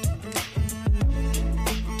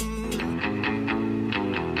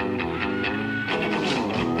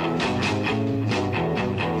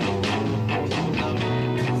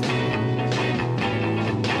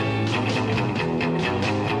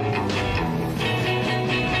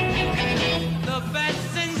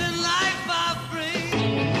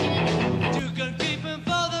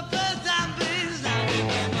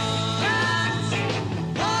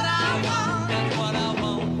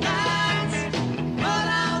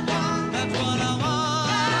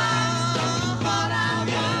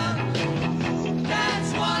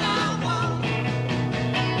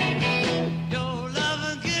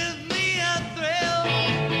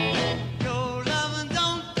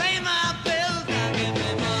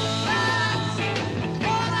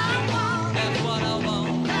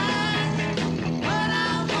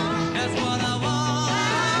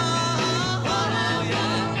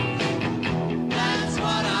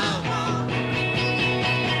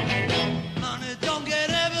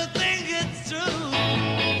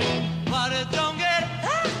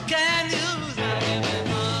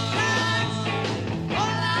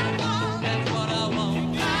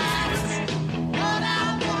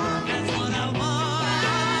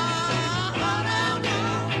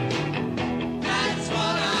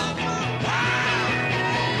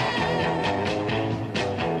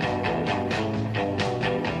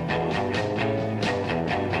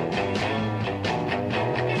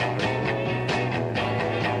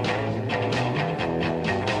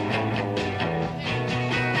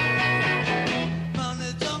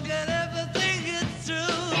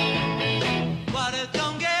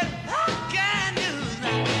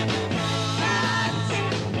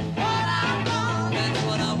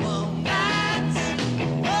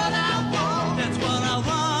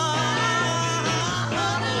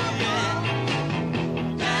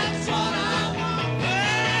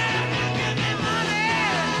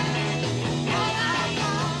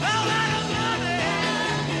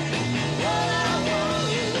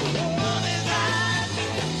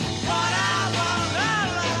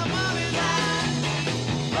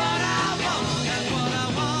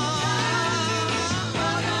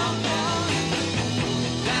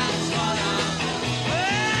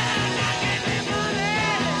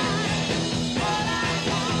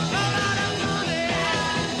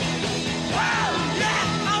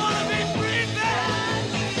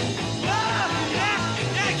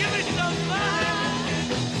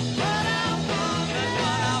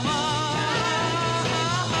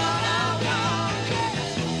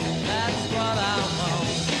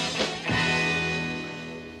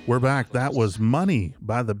 We're back. That was Money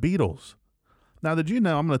by the Beatles. Now, did you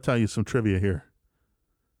know, I'm going to tell you some trivia here.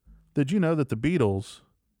 Did you know that the Beatles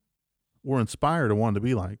were inspired and wanted to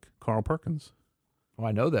be like Carl Perkins? Well,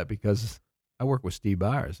 I know that because I work with Steve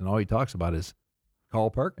Byers, and all he talks about is Carl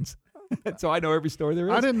Perkins. So I know every story there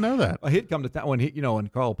is. I didn't know that. Well, he'd come to town when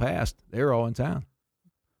Carl passed. They were all in town.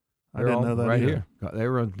 I didn't know that right either. here. They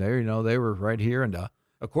were there. They were right here, and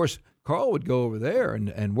of course Carl would go over there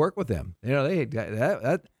and work with them. They had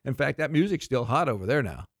that. In fact, that music's still hot over there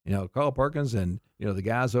now. Carl Perkins and the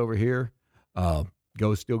guys over here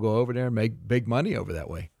still go over there and make big money over that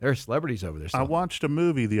way. They're celebrities over there. I watched a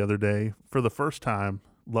movie the other day for the first time,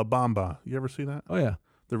 La Bamba. You ever see that? Oh yeah,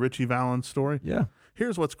 the Richie Valens story. Yeah.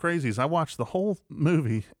 Here's what's crazy is I watched the whole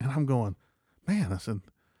movie and I'm going, man, I said,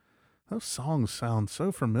 those songs sound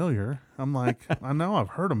so familiar. I'm like, I know I've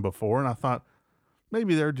heard them before. And I thought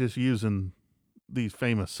maybe they're just using these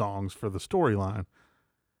famous songs for the storyline.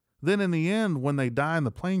 Then in the end, when they die in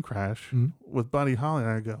the plane crash with Buddy Holly,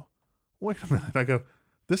 I go, wait a minute. I go,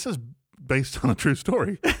 this is based on a true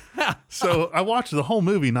story. So I watched the whole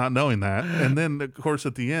movie not knowing that. And then, of course,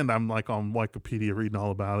 at the end, I'm like on Wikipedia reading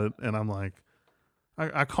all about it. And I'm like,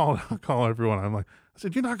 I call everyone. I'm like, I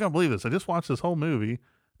said, you're not going to believe this. I just watched this whole movie.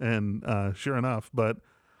 And sure enough, but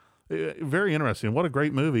very interesting. What a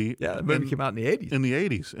great movie. Yeah, the movie came out in the 80s. In the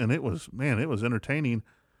 80s. And it was entertaining.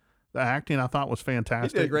 The acting I thought was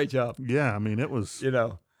fantastic. He did a great job. Yeah, I mean, it was.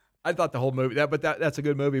 I thought the whole movie, that's a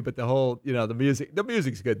good movie, but the whole, the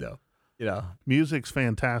music's good though. Music's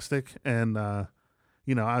fantastic. And,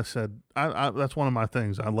 I said, I that's one of my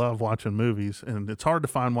things. I love watching movies, and it's hard to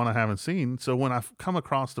find one I haven't seen. So when I come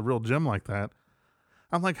across the real gem like that,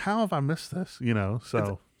 I'm like, how have I missed this?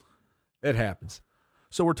 So it happens.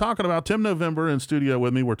 So we're talking about Tim November in studio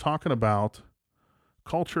with me. We're talking about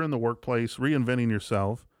culture in the workplace, reinventing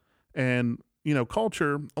yourself. And,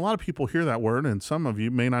 culture, a lot of people hear that word, and some of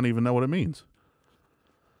you may not even know what it means.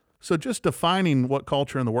 So just defining what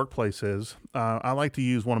culture in the workplace is, I like to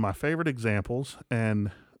use one of my favorite examples,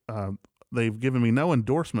 and they've given me no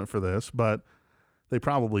endorsement for this, but they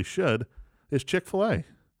probably should, is Chick-fil-A.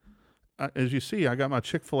 As you see, I got my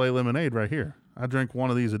Chick-fil-A lemonade right here. I drink one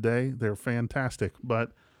of these a day. They're fantastic.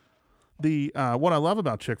 But what I love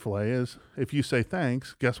about Chick-fil-A is if you say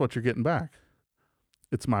thanks, guess what you're getting back?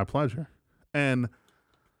 It's my pleasure. And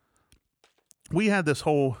we had this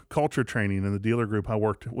whole culture training in the dealer group I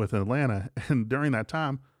worked with in Atlanta. And during that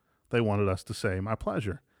time, they wanted us to say my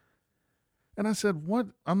pleasure. And I said, what?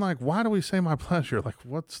 I'm like, why do we say my pleasure? Like,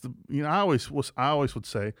 what's the, I always would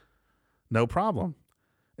say, no problem.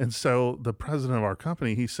 And so the president of our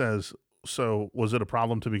company, he says, so was it a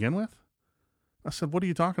problem to begin with? I said, what are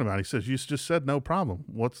you talking about? He says, you just said no problem.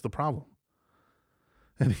 What's the problem?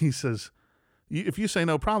 And he says, if you say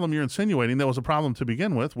no problem, you're insinuating there was a problem to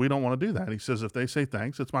begin with. We don't want to do that. He says, if they say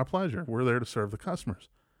thanks, it's my pleasure. We're there to serve the customers.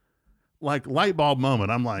 Like light bulb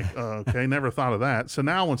moment. I'm like, okay, never thought of that. So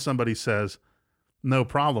now when somebody says no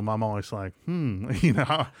problem, I'm always like,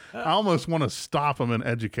 I almost want to stop them and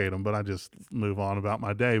educate them, but I just move on about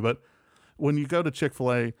my day. But when you go to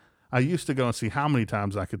Chick-fil-A, I used to go and see how many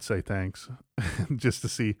times I could say thanks just to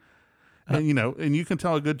see. And, and you can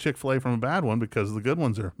tell a good Chick-fil-A from a bad one because the good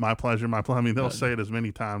ones are my pleasure, my pleasure. I mean, they'll say it as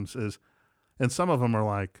many times as, and some of them are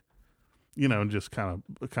like, just kind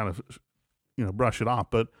of, brush it off.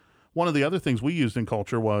 But one of the other things we used in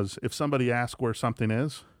culture was if somebody asked where something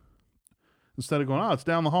is, instead of going, it's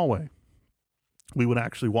down the hallway, we would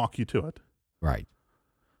actually walk you to it. Right.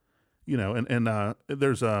 And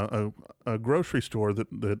there's a grocery store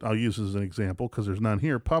that I'll use as an example because there's none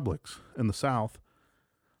here, Publix in the South.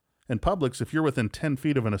 And Publix, if you're within 10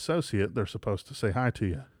 feet of an associate, they're supposed to say hi to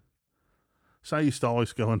you. So I used to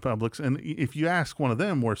always go in Publix, and if you ask one of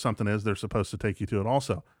them where something is, they're supposed to take you to it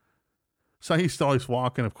also. So I used to always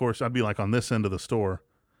walk, and of course, I'd be like on this end of the store.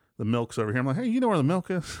 The milk's over here. I'm like, hey, you know where the milk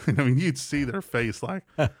is? I mean, you'd see their face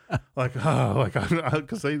because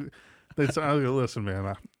they say, listen,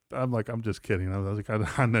 man, I'm just kidding. I was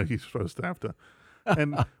like, I know you're supposed to have to.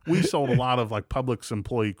 And we sold a lot of like Publix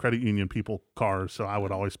employee credit union people cars. So I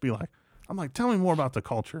would always be like, tell me more about the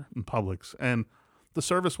culture in Publix. And the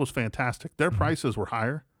service was fantastic. Their prices were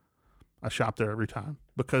higher. I shopped there every time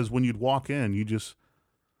because when you'd walk in, you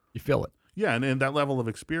feel it. Yeah. And that level of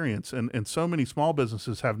experience. And so many small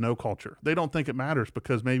businesses have no culture. They don't think it matters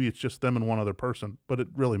because maybe it's just them and one other person, but it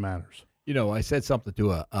really matters. I said something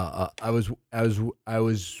to I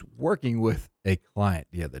was working with a client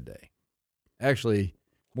the other day. Actually,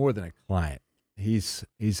 more than a client. He's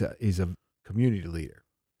a community leader.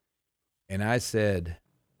 And I said,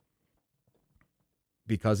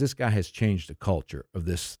 because this guy has changed the culture of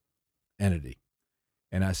this entity,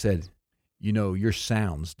 And I said, your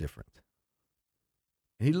sound's different.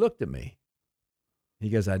 And he looked at me. He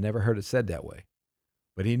goes, I never heard it said that way.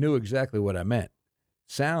 But he knew exactly what I meant.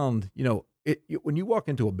 Sound, when you walk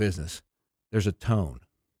into a business, there's a tone,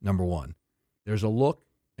 number one. There's a look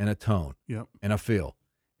and a tone and a feel.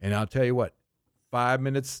 And I'll tell you what, 5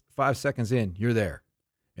 seconds in, you're there.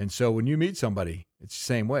 And so when you meet somebody, it's the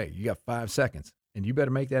same way. You got 5 seconds, and you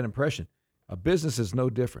better make that impression. A business is no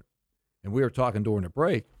different. And we were talking during the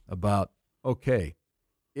break about, okay,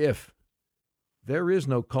 if there is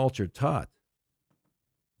no culture taught,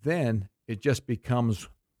 then it just becomes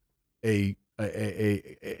a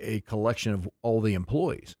collection of all the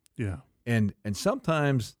employees. Yeah. And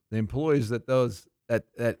sometimes the employees that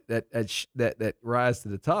rise to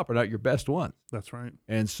the top are not your best ones. That's right.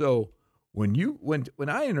 And so when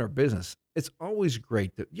I enter a business, it's always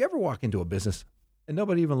great that you ever walk into a business and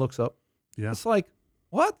nobody even looks up. Yeah. It's like,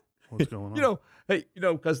 what? What's going on?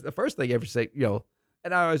 Because the first thing you ever say,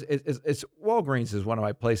 and I always, it's Walgreens is one of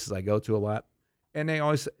my places I go to a lot. And they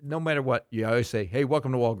always, no matter what, you always say, hey,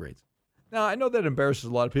 welcome to Walgreens. Now, I know that embarrasses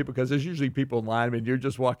a lot of people because there's usually people in line and you're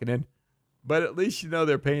just walking in. But at least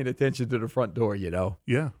they're paying attention to the front door,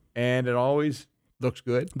 Yeah. And it always looks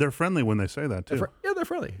good. They're friendly when they say that, too. They're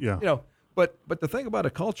friendly. Yeah. But the thing about a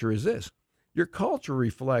culture is this. Your culture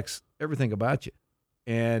reflects everything about you.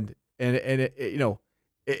 And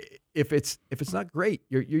if it's not great,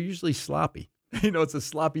 you're usually sloppy. It's a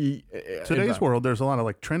sloppy Today's world, there's a lot of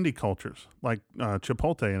like trendy cultures, like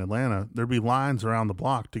Chipotle in Atlanta. There'd be lines around the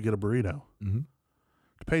block to get a burrito. Mm-hmm.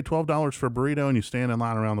 To pay $12 for a burrito and you stand in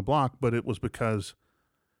line around the block, but it was because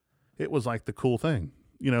it was like the cool thing.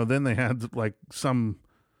 Then they had like some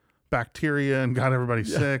bacteria and got everybody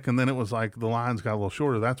sick, and then it was like the lines got a little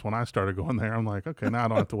shorter. That's when I started going there. I'm like, okay, now I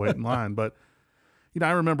don't have to wait in line. But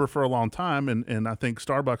I remember for a long time, and I think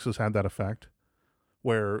Starbucks has had that effect,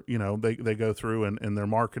 where they go through and their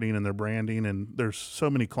marketing and their branding, and there's so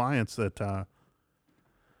many clients that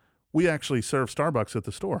we actually serve Starbucks at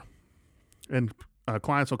the store, and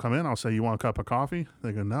clients will come in. I'll say, you want a cup of coffee?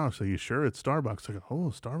 They go, no. I say, you sure it's Starbucks? They go,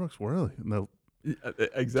 oh, Starbucks, really? And they'll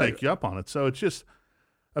take you up on it. So it's just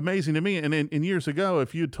amazing to me. And in years ago,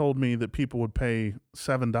 if you'd told me that people would pay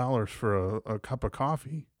 $7 for a cup of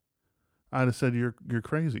coffee, I'd have said you're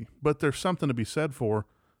crazy. But there's something to be said for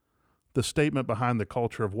the statement behind the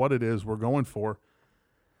culture of what it is we're going for.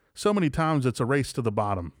 So many times it's a race to the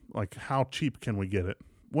bottom. Like, how cheap can we get it?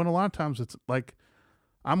 When a lot of times it's like,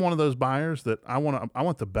 I'm one of those buyers that I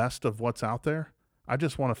want the best of what's out there. I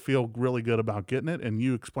just want to feel really good about getting it. And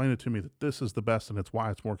you explain it to me that this is the best and it's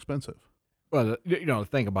why it's more expensive. Well, the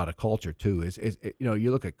thing about a culture too is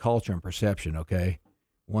you look at culture and perception. Okay.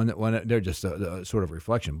 One they're just a sort of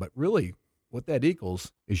reflection, but really what that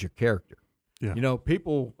equals is your character. Yeah.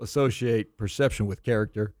 People associate perception with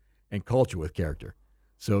character and culture with character.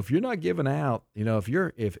 So if you're not giving out,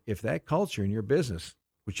 if that culture in your business,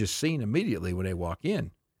 which is seen immediately when they walk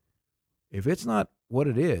in, if it's not what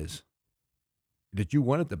it is that you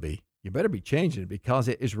want it to be, you better be changing it, because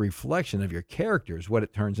it is a reflection of your character is what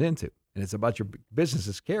it turns into. And it's about your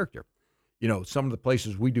business's character. Some of the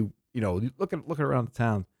places we do, look around the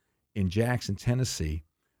town in Jackson, Tennessee,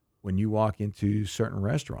 when you walk into certain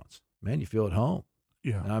restaurants, man, you feel at home.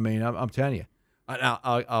 Yeah. I mean, I'm telling you,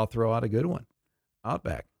 I'll throw out a good one.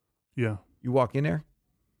 Outback. Yeah. You walk in there,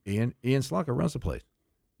 Ian Slunker runs the place.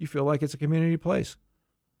 You feel like it's a community place.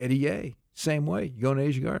 Eddie Ye, same way. You go in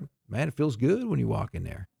Asia Garden, man, it feels good when you walk in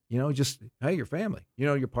there. Just, hey, your family.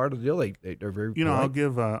 You're part of the deal. They're very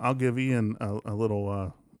polite. I'll give Ian a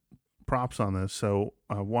little props on this. So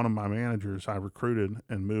one of my managers I recruited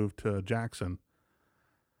and moved to Jackson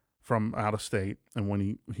from out of state, and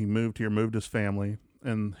when he moved here, moved his family,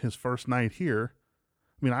 and his first night here,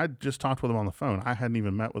 I just talked with him on the phone. I hadn't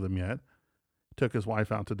even met with him yet. Took his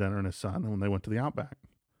wife out to dinner and his son, and they went to the Outback.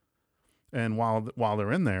 And while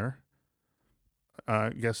they're in there,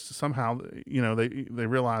 I guess somehow, they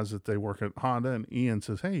realize that they work at Honda, and Ian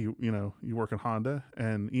says, hey, you work at Honda,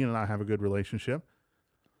 and Ian and I have a good relationship.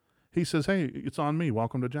 He says, hey, it's on me.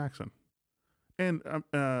 Welcome to Jackson. And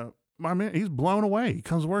my man, he's blown away. He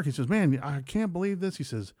comes to work. He says, man, I can't believe this. He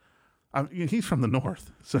says, he's from the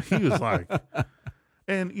North. So he was like,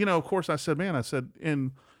 and, of course I said,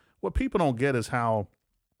 and what people don't get is how,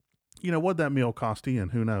 what that meal cost Ian,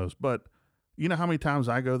 who knows? But you know how many times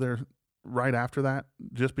I go there right after that,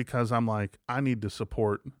 just because I'm like, I need to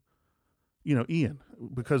support, Ian,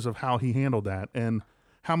 because of how he handled that, and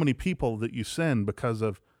how many people that you send because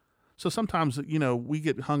of, so sometimes, we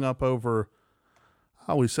get hung up over,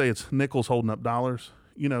 I always say it's nickels holding up dollars.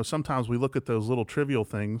 Sometimes we look at those little trivial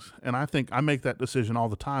things, and I think I make that decision all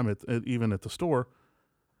the time even at the store.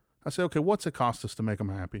 I say, okay, what's it cost us to make them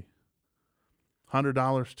happy? $100,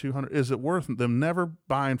 $200. Is it worth them never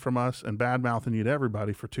buying from us and bad mouthing you to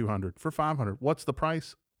everybody for $200, for $500? What's the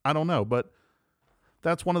price? I don't know. But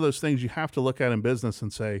that's one of those things you have to look at in business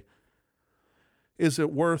and say, is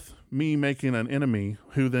it worth me making an enemy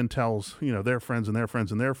who then tells, their friends and their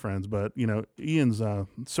friends and their friends? But, Ian's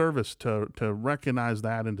service to recognize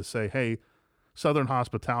that and to say, hey, Southern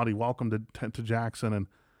hospitality, welcome to Jackson. And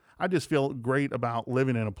I just feel great about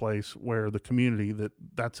living in a place where the community,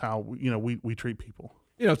 that's how, we treat people.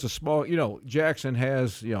 It's a small, Jackson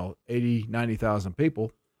has, 80, 90,000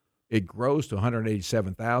 people. It grows to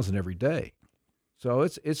 187,000 every day. So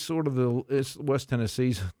it's sort of it's West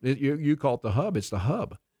Tennessee's, you call it the hub, it's the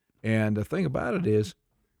hub. And the thing about it is,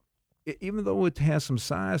 even though it has some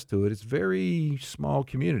size to it, it's very small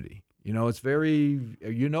community. It's very,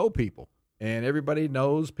 people, and everybody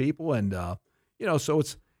knows people. And, so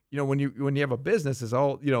it's, when you have a business, it's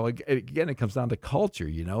all, again, it comes down to culture.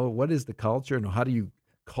 What is the culture, and how do you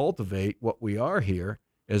cultivate what we are here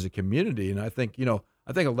as a community? And I think,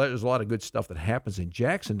 there's a lot of good stuff that happens in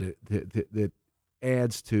Jackson that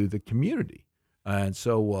adds to the community. And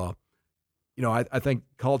so, I think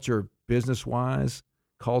culture business-wise,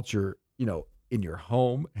 culture, in your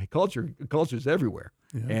home, culture is everywhere.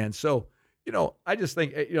 Yeah. And so, I just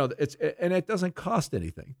think, and it doesn't cost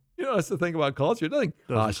anything. That's the thing about culture. It doesn't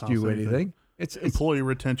cost you anything. It's employee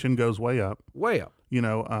retention goes way up. Way up.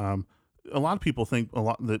 A lot of people think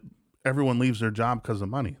that everyone leaves their job because of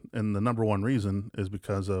money. And the number one reason is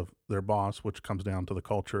because of their boss, which comes down to the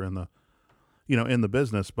culture and the, in the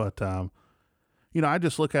business. But, I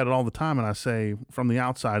just look at it all the time and I say, from the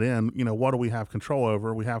outside in, what do we have control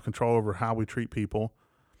over? We have control over how we treat people.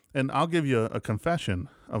 And I'll give you a confession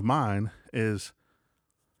of mine is,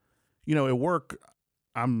 at work,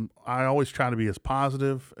 I always try to be as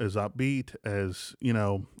positive, as upbeat, as,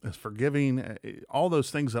 as forgiving, all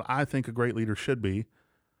those things that I think a great leader should be.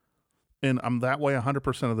 And I'm that way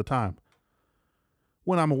 100% of the time.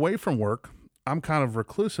 When I'm away from work, I'm kind of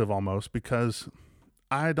reclusive almost, because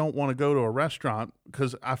I don't want to go to a restaurant,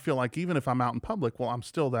 because I feel like even if I'm out in public, well, I'm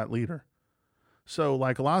still that leader. So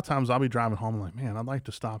like a lot of times I'll be driving home and like, man, I'd like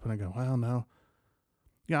to stop, and I go, well, no.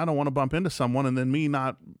 Yeah, I don't want to bump into someone and then me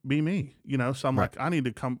not be me, So I'm like, I need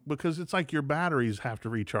to come, because it's like your batteries have to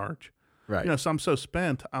recharge. Right. So I'm so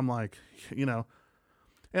spent. I'm like, and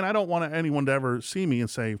I don't want anyone to ever see me and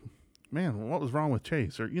say, man, what was wrong with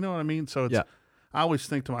Chase? Or, you know what I mean? So it's, I always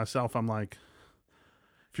think to myself, I'm like,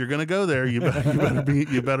 if you're going to go there, you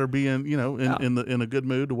better be in, in a good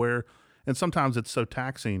mood to where, and sometimes it's so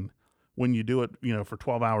taxing when you do it, for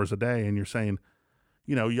 12 hours a day, and you're saying,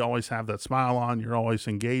 you always have that smile on, you're always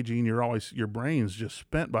engaging, your brain's just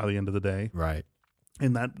spent by the end of the day. Right.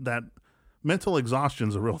 And that mental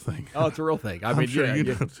exhaustion's a real thing. Oh, it's a real thing. I mean, sure you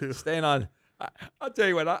know too. Staying on, I'll tell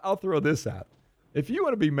you what, I'll throw this out. If you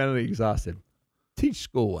want to be mentally exhausted, teach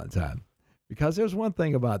school one time. Because there's one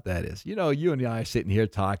thing about that is, you and I are sitting here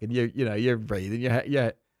talking, you're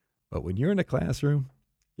breathing, but when you're in the classroom,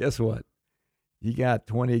 guess what? You got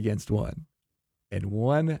 20 against 1. And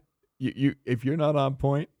one, if you're not on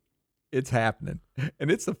point, it's happening.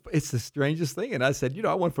 And it's the strangest thing. And I said,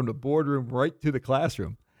 I went from the boardroom right to the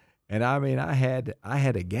classroom. And I mean, I had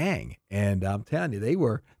a gang, and I'm telling you, they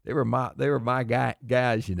were my guys,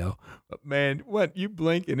 But man, what you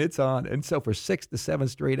blink and it's on. And so for 6 to 7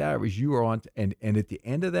 straight hours, you were on. And at the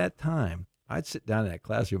end of that time, I'd sit down in that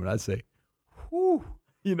classroom and I'd say, whew,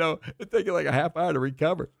 it'd take you like a half hour to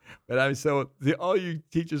recover. But I mean, so all you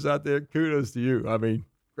teachers out there, kudos to you. I mean,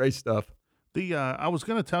 great stuff. I was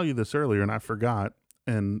going to tell you this earlier and I forgot.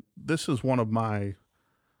 And this is one of my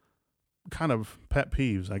kind of pet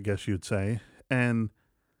peeves, I guess you'd say. And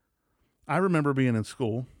I remember being in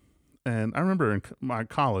school, and I remember in my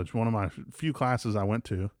college, one of my few classes I went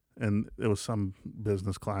to, and it was some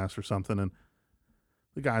business class or something, and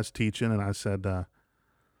the guy's teaching, and I said,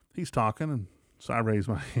 he's talking, and so I raised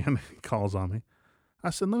my hand, and he calls on me.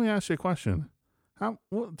 I said, let me ask you a question.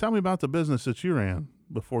 Tell me about the business that you ran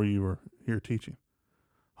before you were here teaching.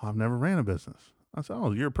 Oh, I've never ran a business. I said,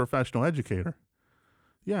 oh, you're a professional educator.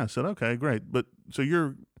 Yeah, I said, okay, great. But so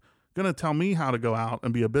you're going to tell me how to go out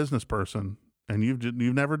and be a business person, and you've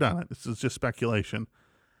never done it. This is just speculation.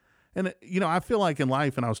 And, I feel like in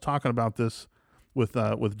life, and I was talking about this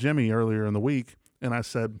with Jimmy earlier in the week, and I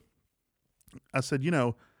said, I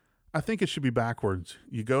think it should be backwards.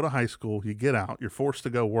 You go to high school, you get out, you're forced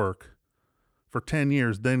to go work for 10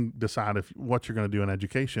 years, then decide what you're going to do in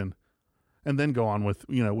education, and then go on with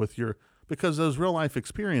your, because those real life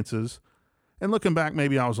experiences. And looking back,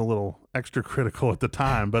 maybe I was a little extra critical at the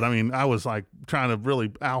time, but I mean, I was like trying to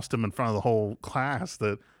really oust him in front of the whole class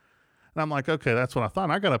that, And I'm like, okay, that's what I thought.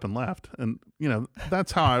 And I got up and left. And, you know,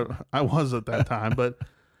 that's how I was at that time. But,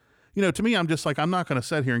 you know, to me, I'm just like, I'm not going to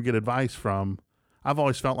sit here and get advice from, I've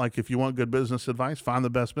always felt like if you want good business advice, find the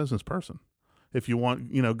best business person. If you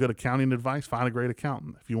want, you know, good accounting advice, find a great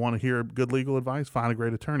accountant. If you want to hear good legal advice, find a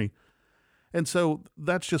great attorney. And so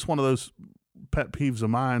that's just one of those pet peeves of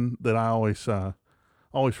mine that I always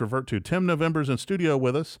revert to. Tim November's in studio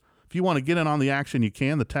with us. If you want to get in on the action, you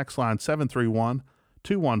can. The text line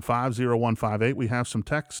 731-215-0158. We have some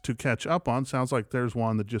texts to catch up on. Sounds like there's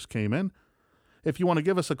one that just came in. If you want to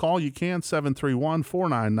give us a call, you can,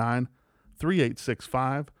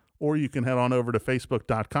 731-499-3865, or you can head on over to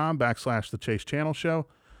facebook.com/The Chase Channel Show.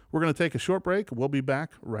 We're going to take a short break. We'll be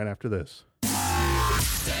back right after this.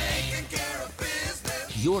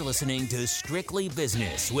 You're listening to Strictly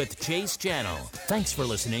Business with Chase Channel. Thanks for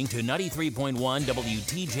listening to 93.1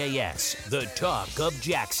 WTJS, the talk of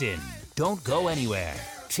Jackson. Don't go anywhere.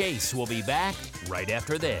 Chase will be back right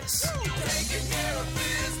after this.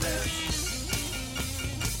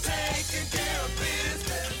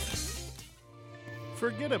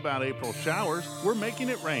 Forget about April showers. We're making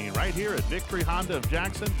it rain right here at Victory Honda of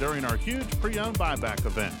Jackson during our huge pre-owned buyback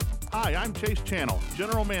event. Hi, I'm Chase Channel,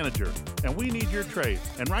 General Manager, and we need your trade.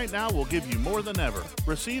 And right now, we'll give you more than ever.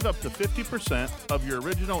 Receive up to 50% of your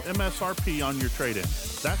original MSRP on your trade-in.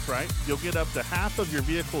 That's right, you'll get up to half of your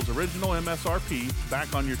vehicle's original MSRP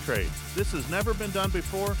back on your trade. This has never been done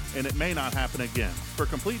before, and it may not happen again. For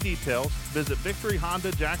complete details, visit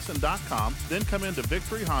VictoryHondaJackson.com, then come into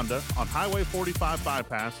Victory Honda on Highway 45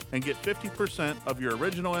 Bypass and get 50% of your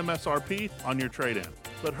original MSRP on your trade-in.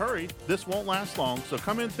 But hurry, this won't last long, so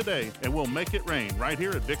come in today and we'll make it rain right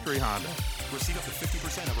here at Victory Honda. Receive up to 50%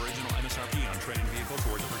 of original MSRP on trade-in vehicle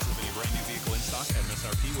toward the purchase of any brand new vehicle in stock at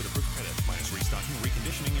MSRP with approved credit, minus restocking,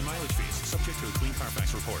 reconditioning, and mileage fees, subject to a clean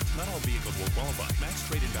Carfax report. Not all vehicles will qualify. Max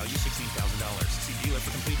trade-in value $16,000. See dealer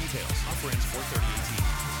for complete details. Offer ends 4/30/18.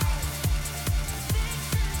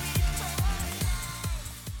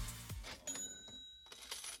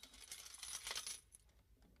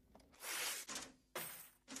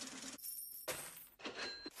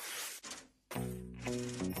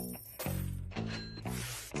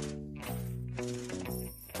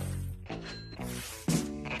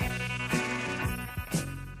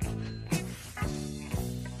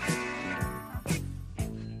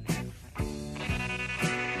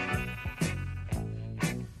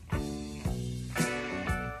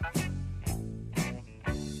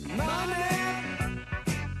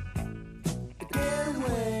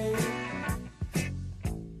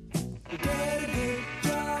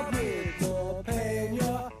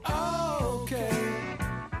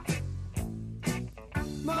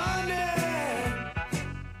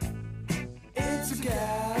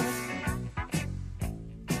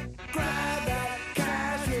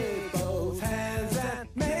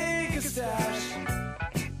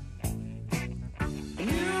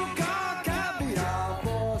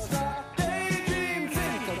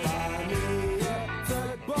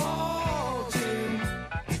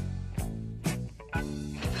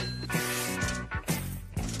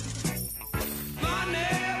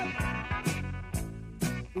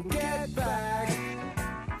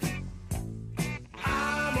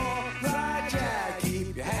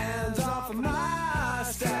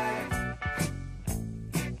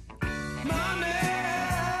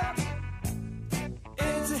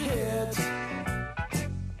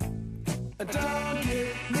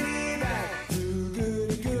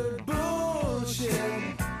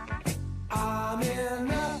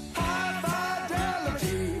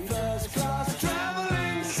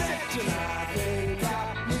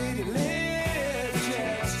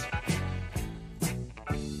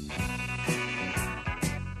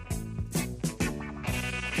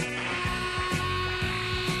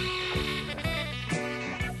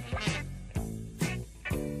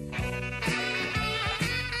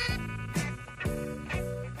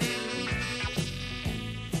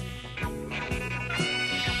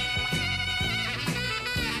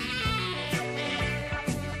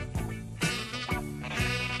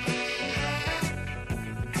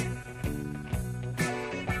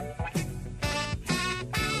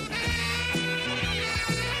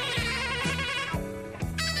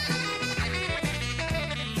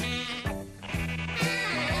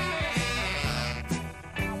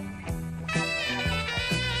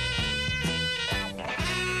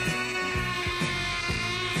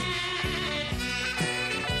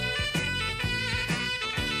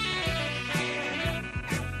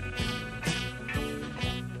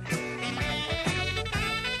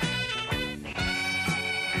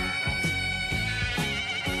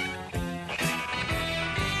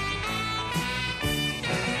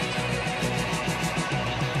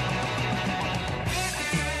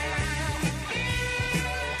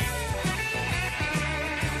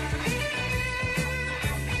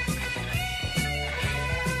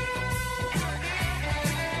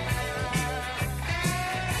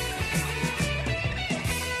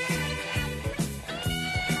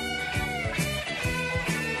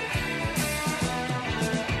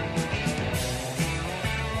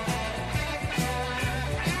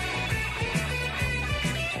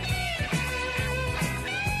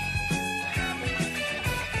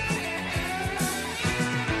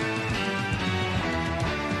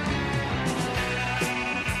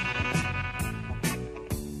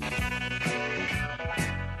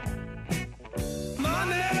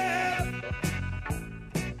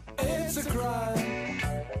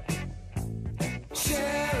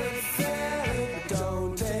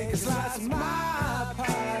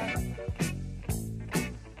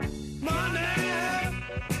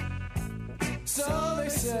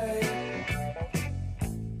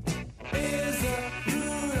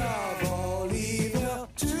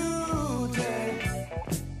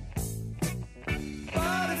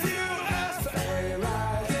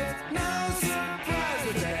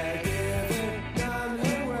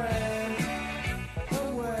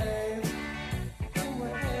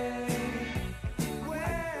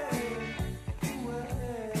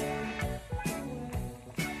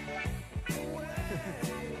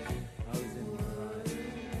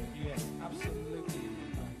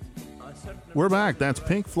 We're back. That's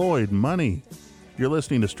Pink Floyd, Money. You're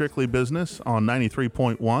listening to Strictly Business on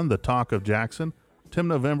 93.1, The Talk of Jackson. Tim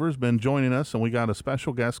November's been joining us, and we got a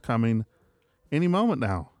special guest coming any moment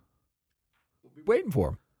now. We'll be waiting for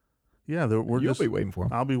him. Yeah, You'll be waiting for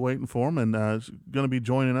him. I'll be waiting for him, and he's going to be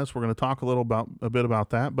joining us. We're going to talk a bit about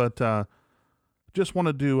that, but just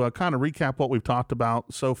wanted to kind of recap what we've talked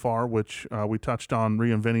about so far, which we touched on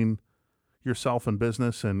reinventing yourself in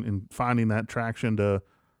business and finding that traction to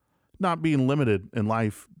not being limited in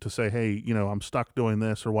life to say, hey, I'm stuck doing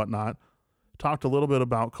this or whatnot. Talked a little bit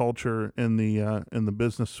about culture in the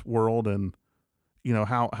business world and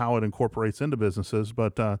how it incorporates into businesses,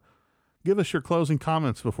 but give us your closing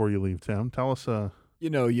comments before you leave, Tim. Tell us.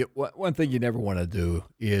 One thing you never want to do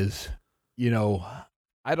is,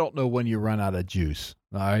 I don't know when you run out of juice.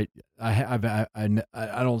 All right, I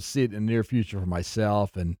don't see it in the near future for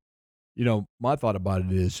myself, and my thought about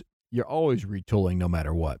it is you're always retooling no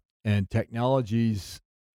matter what, and technology's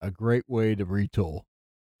a great way to retool.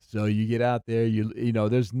 So you get out there,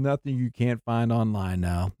 there's nothing you can't find online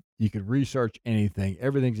now. You can research anything.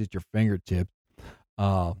 Everything's at your fingertips.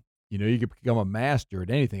 You can become a master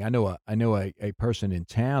at anything. I know a person in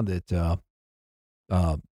town that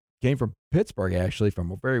came from Pittsburgh, actually,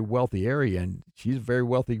 from a very wealthy area, and she's a very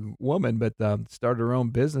wealthy woman, but started her own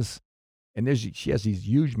business. And she has these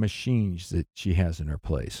huge machines that she has in her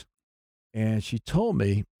place. And she told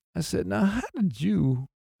me, I said, now, how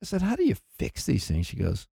do you fix these things? She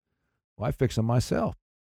goes, well, I fix them myself.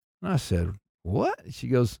 And I said, what? She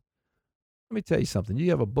goes, let me tell you something. You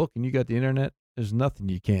have a book and you got the internet. There's nothing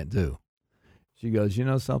you can't do. She goes, you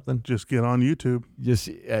know something? Just get on YouTube.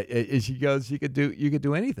 She goes, you could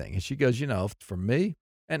do anything. And she goes, for me,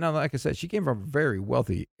 and now, like I said, she came from a very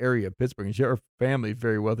wealthy area of Pittsburgh, and her family is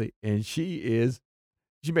very wealthy, and she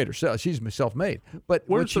made herself. She's self-made. But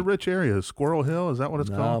where's the rich area? Squirrel Hill? Is that what it's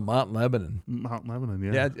called? Mount Lebanon. Mount Lebanon,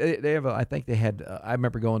 yeah. Yeah, they have. I think they had. I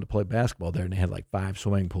remember going to play basketball there, and they had like 5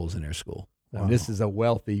 swimming pools in their school. Wow. This is a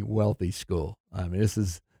wealthy school. I mean, this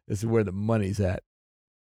is where the money's at.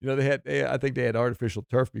 I think they had artificial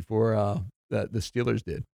turf before the Steelers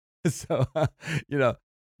did. So,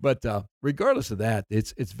 but regardless of that,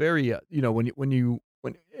 it's very when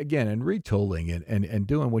again, in retooling and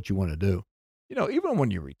doing what you want to do, even when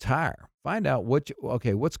you retire, find out what's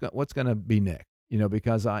going to be next.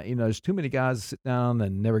 Because there's too many guys that sit down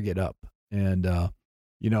and never get up, and I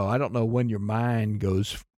don't know when your mind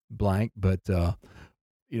goes blank, but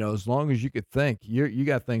as long as you could think, you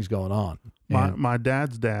got things going on. My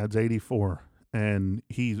dad's 84, and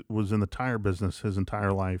he was in the tire business his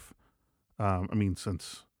entire life.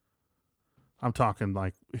 Since I'm talking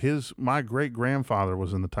like my great grandfather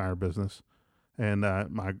was in the tire business, and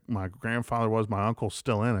my grandfather was, my uncle's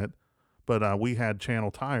still in it, but we had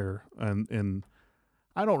Channel Tire, and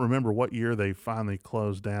I don't remember what year they finally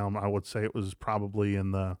closed down. I would say it was probably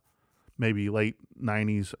in the maybe late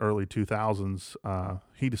 90s, early 2000s.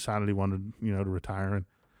 He decided he wanted, to retire. And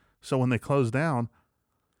so when they closed down,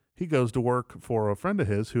 he goes to work for a friend of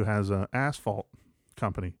his who has an asphalt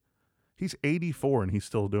company. He's 84 and he's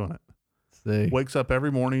still doing it. See. Wakes up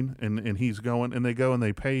every morning and he's going, and they go and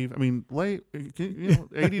they pave. 80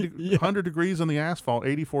 100 degrees on the asphalt,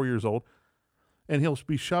 84 years old. And he'll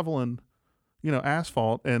be shoveling,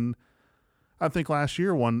 asphalt. And I think last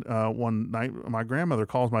year, one night, my grandmother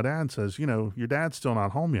calls my dad and says, your dad's still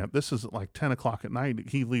not home yet. This is at like 10 o'clock at night.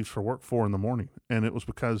 He leaves for work 4 a.m. And it was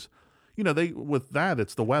because,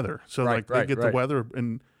 it's the weather. So they get the weather,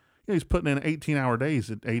 and he's putting in 18-hour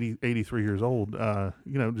days at 83 years old.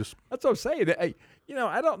 Just. That's what I'm saying.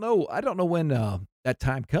 I don't know when that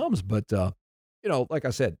time comes, but like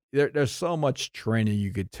I said, there's so much training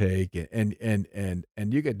you could take, and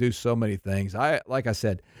you could do so many things. Like I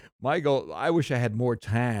said, my goal, I wish I had more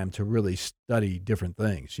time to really study different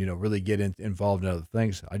things, really get involved in other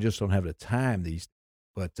things. I just don't have the time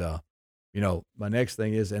but my next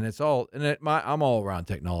thing is, and I'm all around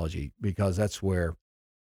technology, because that's where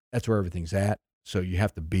everything's at. So you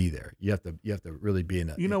have to be there. You have to really be in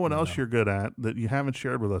it. What else you're good at that you haven't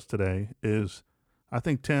shared with us today is, I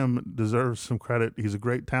think Tim deserves some credit. He's a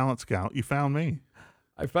great talent scout. You found me.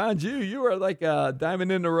 I found you. You were like a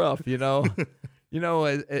diamond in the rough, I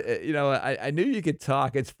knew you could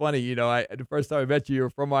talk. It's funny, the first time I met you, you were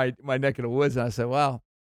from my neck of the woods, and I said, well,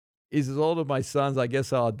 he's as old as my sons. I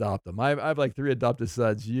guess I'll adopt him. I have like 3 adopted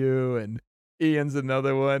sons. You and Ian's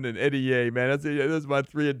another one, and Eddie Ye, man. Those are my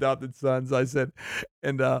 3 adopted sons. I said,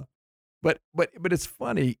 and but it's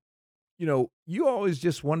funny, you always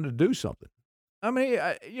just wanted to do something.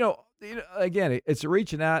 Again, it's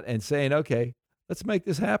reaching out and saying, okay, let's make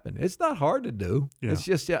this happen. It's not hard to do. Yeah. It's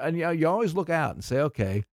just, and you always look out and say,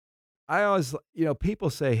 okay, I always, people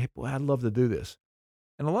say, hey, boy, I'd love to do this.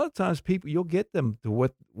 And a lot of times you'll get them to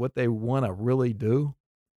what they want to really do.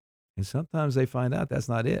 And sometimes they find out that's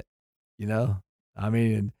not it, I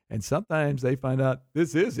mean, and sometimes they find out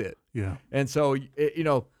this is it. Yeah. And so,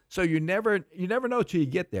 so you never know till you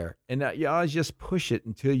get there. And you always just push it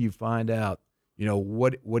until you find out,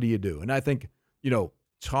 what do you do? And I think,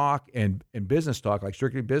 talk and business talk, like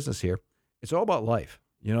Strictly Business here, it's all about life.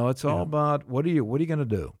 It's all about what are you going to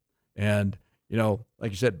do? And,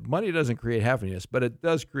 like you said, money doesn't create happiness, but it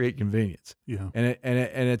does create convenience. Yeah. And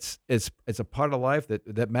it's a part of life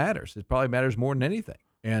that matters. It probably matters more than anything.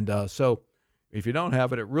 And so if you don't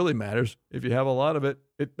have it, it really matters. If you have a lot of it,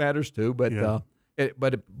 it matters too. But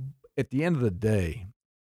at the end of the day,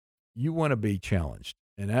 you want to be challenged.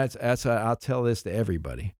 And that's I'll tell this to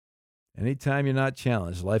everybody. Anytime you're not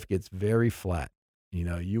challenged, life gets very flat.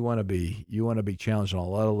 You want to be challenged on a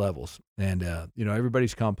lot of levels. And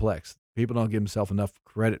everybody's complex. People don't give themselves enough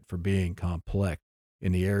credit for being complex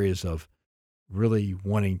in the areas of really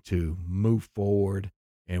wanting to move forward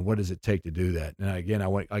and what does it take to do that. And again,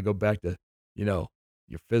 I go back to,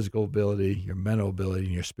 your physical ability, your mental ability,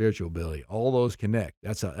 and your spiritual ability. All those connect.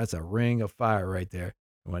 That's a ring of fire right there.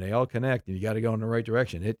 And when they all connect and you got to go in the right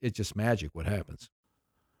direction, it's just magic what happens.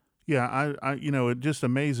 Yeah, I it just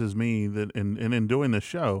amazes me that in doing the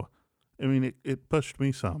show, I mean, it pushed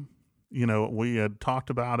me some. We had talked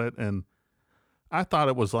about it, and I thought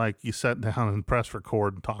it was like you sat down and press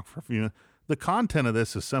record and talk for a few minutes. The content of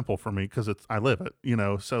this is simple for me because I live it,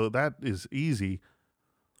 so that is easy.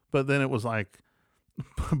 But then it was like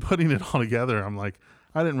putting it all together. I'm like,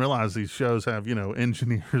 I didn't realize these shows have,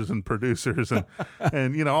 engineers and producers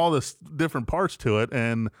and all this different parts to it.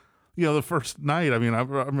 And, the first night, I mean, I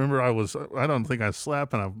remember I don't think I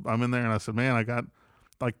slept, and I'm in there and I said, man, I got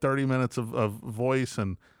like 30 minutes of voice,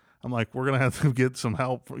 and I'm like, we're going to have to get some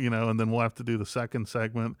help, and then we'll have to do the second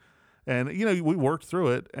segment. And, we worked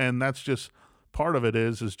through it, and that's just part of it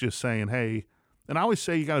is just saying, hey, and I always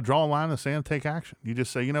say you got to draw a line in the sand and take action. You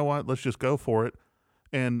just say, you know what, let's just go for it.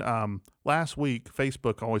 And last week,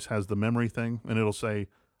 Facebook always has the memory thing, and it'll say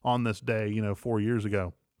on this day, 4 years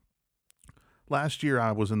ago. Last year,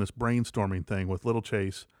 I was in this brainstorming thing with Little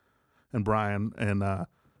Chase and Brian, and I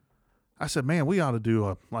said, man, we ought to do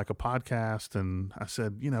a podcast. And I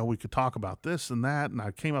said, we could talk about this and that. And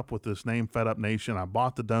I came up with this name, Fed Up Nation. I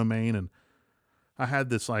bought the domain, and I had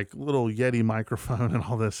this like little Yeti microphone and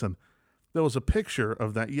all this. And there was a picture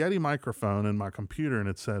of that Yeti microphone in my computer, and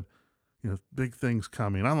it said, big things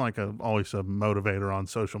coming. I'm like always a motivator on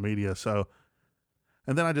social media. So,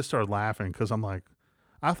 and then I just started laughing because I'm like,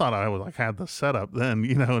 I thought I would had the setup then,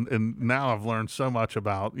 and now I've learned so much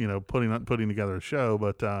about, putting together a show.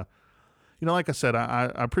 But, like I said,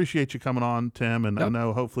 I appreciate you coming on, Tim, and I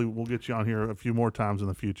know hopefully we'll get you on here a few more times in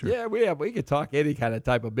the future. Yeah, we could talk any kind of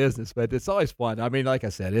type of business, but it's always fun. I mean, like I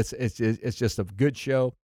said, it's just a good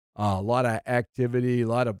show. A lot of activity, a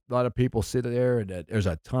lot of people sit there, and there's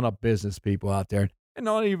a ton of business people out there. And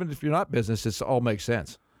not even if you're not business, it all makes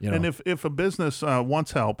sense. And if a business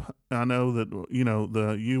wants help, I know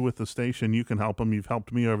that you with the station, you can help them. You've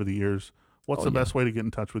helped me over the years. What's the best way to get in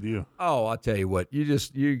touch with you? Oh, I'll tell you what.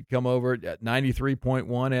 You come over at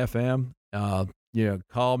 93.1 FM.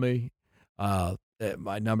 Call me.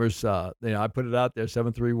 My number's I put it out there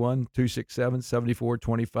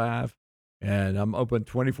 731-267-7425. And I'm open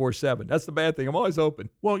 24/7. That's the bad thing. I'm always open.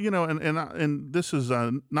 Well, and this is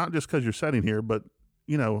not just because you're sitting here, but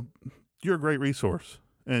you're a great resource,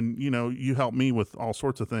 and you help me with all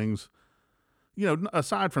sorts of things.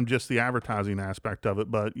 Aside from just the advertising aspect of it,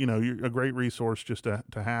 but you're a great resource just to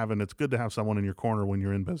have, and it's good to have someone in your corner when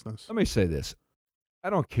you're in business. Let me say this: I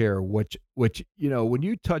don't care which when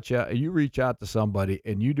you touch out, you reach out to somebody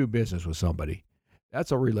and you do business with somebody,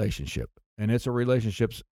 that's a relationship. And it's a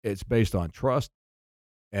relationship. It's based on trust,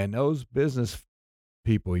 and those business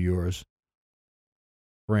people, yours,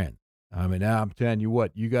 friend. I mean, now I'm telling you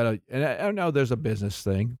what, you gotta. And I know there's a business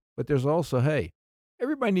thing, but there's also, hey,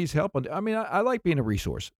 everybody needs help. I mean, I like being a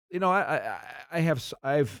resource.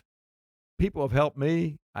 I've people have helped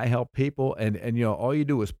me. I help people, and all you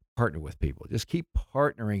do is partner with people. Just keep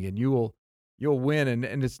partnering, and you'll win.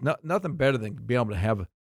 And it's nothing better than being able to have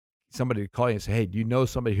somebody to call you and say, hey, do you know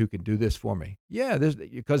somebody who can do this for me? Yeah,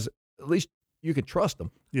 because at least you can trust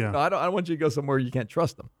them. Yeah. I don't want you to go somewhere you can't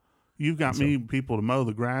trust them. You've got me people to mow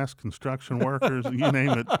the grass, construction workers, you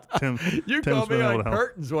name it. Tim, you Tim's called me on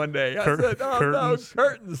curtains one day. I said, curtains. No,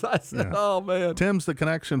 curtains. I said, oh, man. Tim's the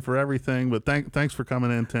connection for everything, but thanks for coming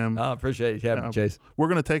in, Tim. I appreciate you having me, Chase. We're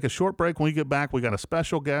going to take a short break. When we get back, we got a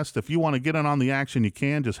special guest. If you want to get in on the action, you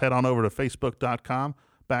can. Just head on over to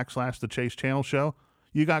facebook.com/The Chase Channel Show.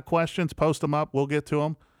 You got questions, post them up. We'll get to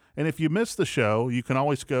them. And if you missed the show, you can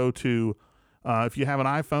always go to, if you have an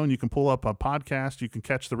iPhone, you can pull up a podcast. You can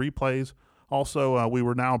catch the replays. Also, we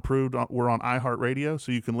were now approved. We're on iHeartRadio,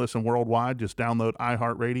 so you can listen worldwide. Just download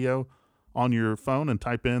iHeartRadio on your phone and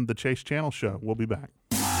type in the Chase Channel Show. We'll be back.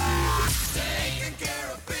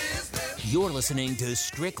 You're listening to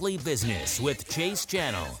Strictly Business with Chase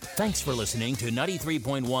Channel. Thanks for listening to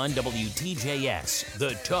 93.1 WTJS,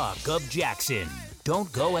 the talk of Jackson. Don't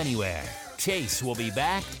go anywhere. Chase will be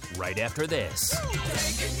back right after this.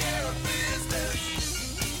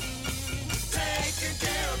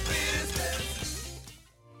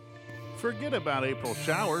 Forget about April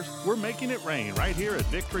showers. We're making it rain right here at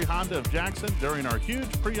Victory Honda of Jackson during our huge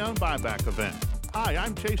pre-owned buyback event. Hi,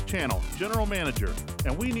 I'm Chase Channel, General Manager,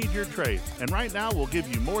 and we need your trade. And right now, we'll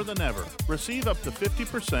give you more than ever. Receive up to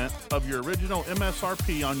 50% of your original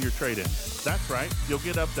MSRP on your trade-in. That's right, you'll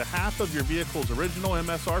get up to half of your vehicle's original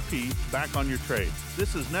MSRP back on your trade.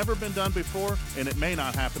 This has never been done before, and it may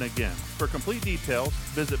not happen again. For complete details,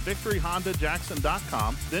 visit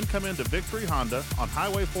VictoryHondaJackson.com, then come into Victory Honda on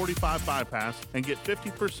Highway 45 Bypass and get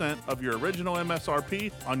 50% of your original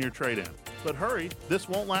MSRP on your trade-in. But hurry, this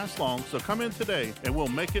won't last long, so come in today and we'll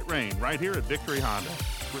make it rain right here at Victory Honda.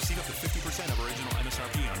 Receive up to 50% of original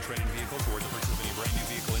MSRP on trade-in vehicle toward the purchase of any brand new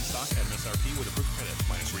vehicle in stock at MSRP with approved credit,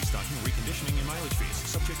 minus restocking, reconditioning, and mileage fees,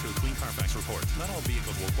 subject to a clean Carfax report. Not all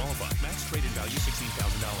vehicles will qualify. Max trade-in value $16,000.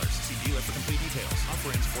 See dealer for complete details.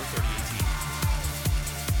 Offer ends 4/30/18.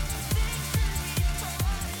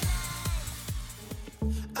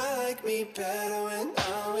 I like me better when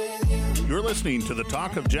I'm with you. You're listening to the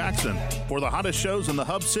Talk of Jackson. For the hottest shows in the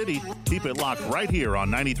Hub City, keep it locked right here on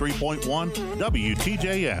 93.1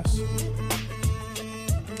 WTJS.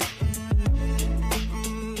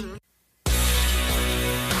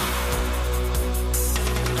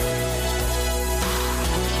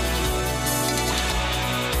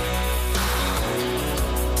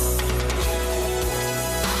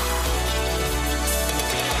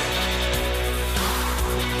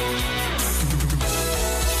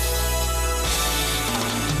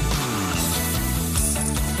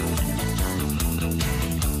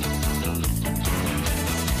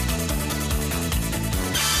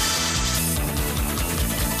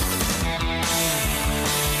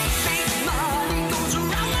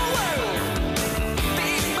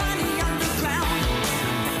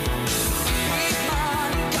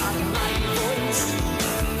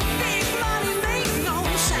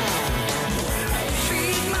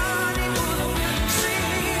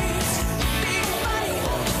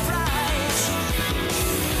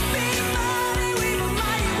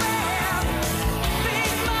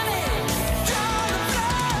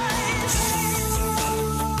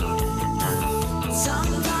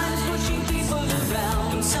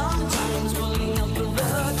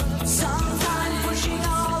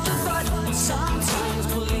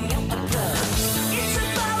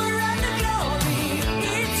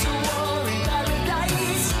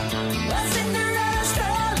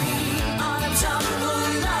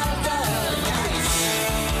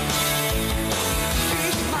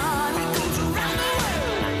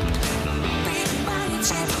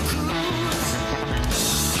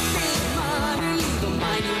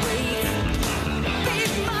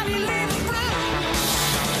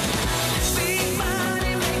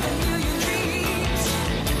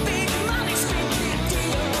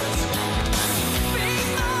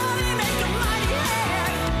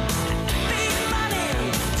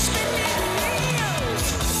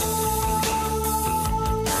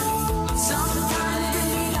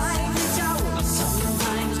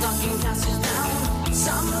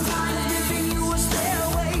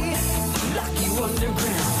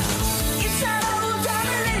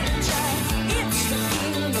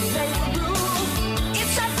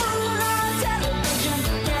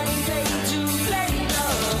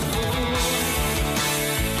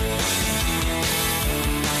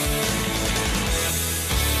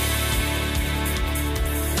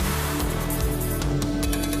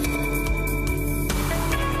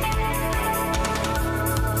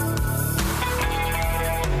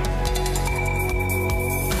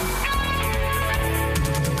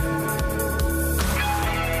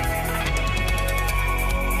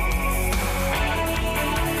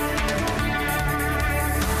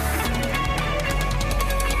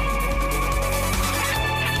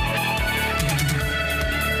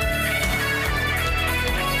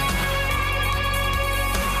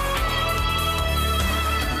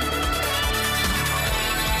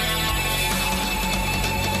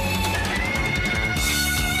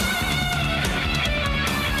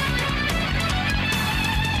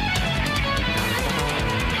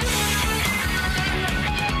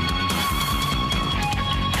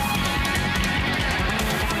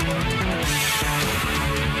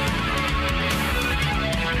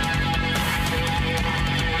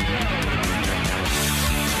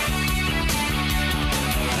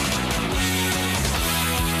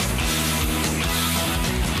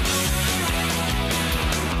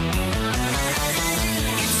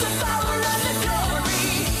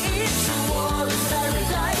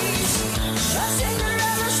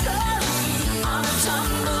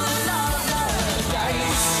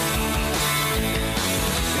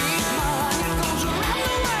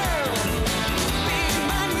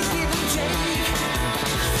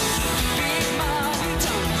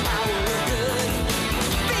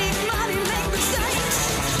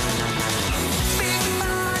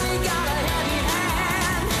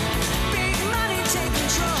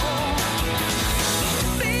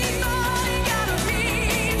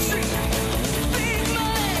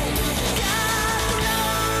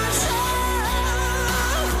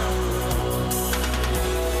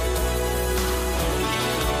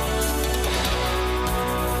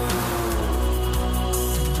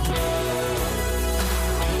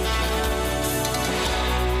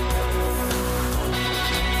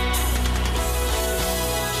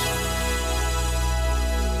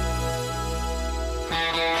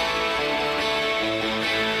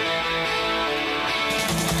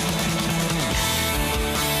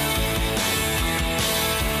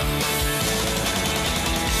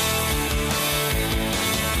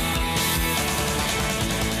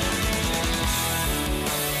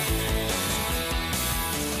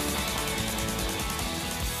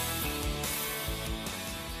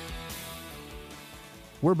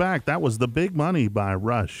 We're back. That was The Big Money by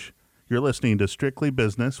Rush. You're listening to Strictly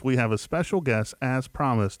Business. We have a special guest, as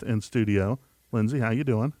promised, in studio. Lindsey, how you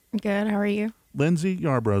doing? Good. How are you? Lindsey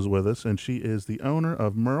Yarbro is with us, and she is the owner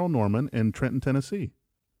of Merle Norman in Trenton, Tennessee.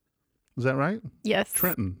 Is that right? Yes.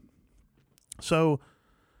 Trenton. So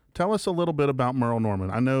tell us a little bit about Merle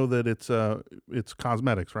Norman. I know that it's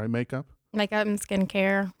cosmetics, right? Makeup? Makeup and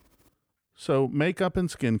skincare. So makeup and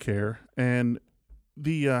skincare. And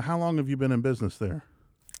the how long have you been in business there?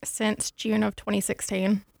 Since June of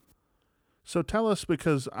 2016. So tell us,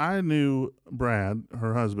 because I knew Brad,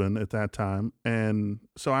 her husband, at that time, and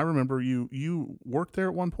so I remember you worked there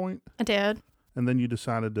at one point, I did. and then you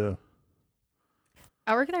decided to.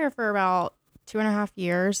 I worked there for about 2.5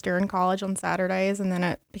 years during college on Saturdays, and then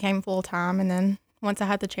it became full time. And then once I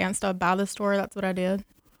had the chance to buy the store, that's what I did.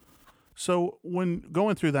 So when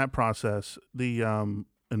going through that process, the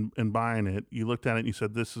and buying it, you looked at it and you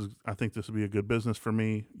said, I think this would be a good business for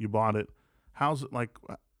me. You bought it. How's it like?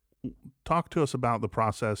 Talk to us about the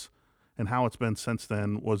process and how it's been since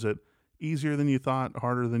then. Was it easier than you thought,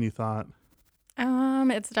 harder than you thought?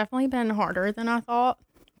 It's definitely been harder than I thought.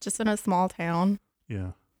 Just in a small town.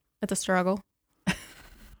 Yeah. It's a struggle.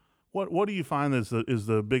 What do you find is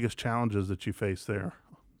the biggest challenges that you face there?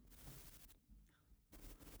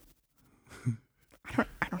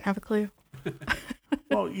 I don't have a clue.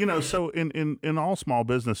 Well, so in all small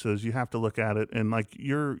businesses, you have to look at it, and like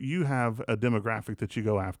you have a demographic that you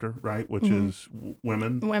go after, right? Which is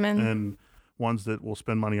women, and ones that will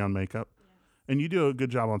spend money on makeup. And you do a good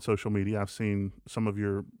job on social media. I've seen some of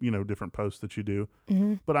your, different posts that you do.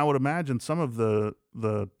 Mm-hmm. But I would imagine some of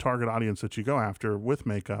the target audience that you go after with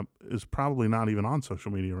makeup is probably not even on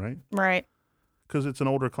social media, right? Right. Because it's an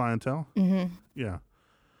older clientele. Mm-hmm. Yeah.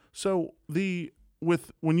 So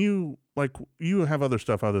when you have other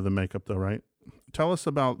stuff other than makeup though, right? Tell us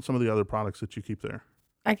about some of the other products that you keep there.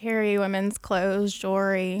 I carry women's clothes,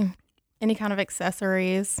 jewelry, any kind of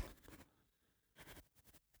accessories.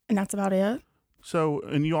 And that's about it. So,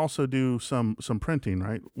 and you also do some printing,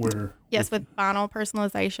 right? Yes, with vinyl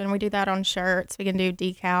personalization. We do that on shirts. We can do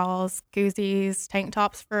decals, koozies, tank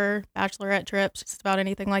tops for bachelorette trips, just about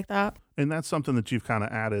anything like that. And that's something that you've kind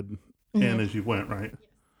of added in as you went, right? Yes.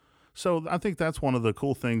 So I think that's one of the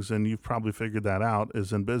cool things, and you've probably figured that out,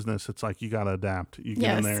 is in business, it's like you got to adapt. You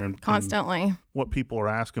get in there and constantly. And what people are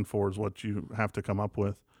asking for is what you have to come up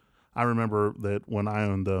with. I remember that when I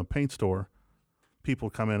owned the paint store, people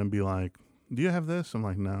come in and be like, do you have this? I'm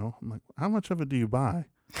like, no. I'm like, how much of it do you buy?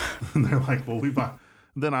 And they're like, well, we buy.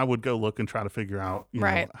 Then I would go look and try to figure out,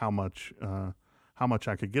 know, how much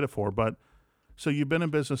I could get it for. But so you've been in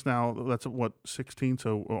business now. That's what, 16?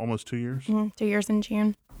 So almost 2 years. 2 years in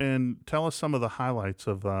June. And tell us some of the highlights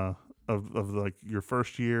of like your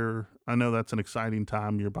first year. I know that's an exciting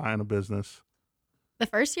time. You're buying a business. The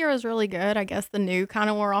first year was really good. I guess the new kind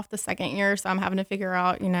of wore off the second year, so I'm having to figure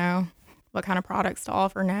out, what kind of products to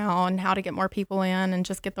offer now and how to get more people in and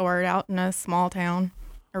just get the word out in a small town,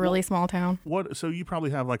 a really small town. So you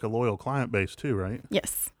probably have like a loyal client base too, right?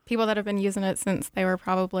 Yes. People that have been using it since they were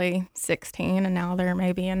probably 16 and now they're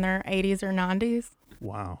maybe in their 80s or 90s.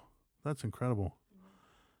 Wow. That's incredible.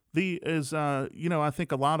 I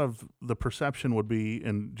think a lot of the perception would be,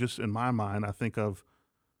 and just in my mind, I think of,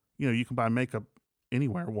 you can buy makeup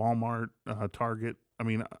anywhere, Walmart, Target. I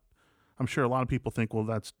mean, I'm sure a lot of people think, well,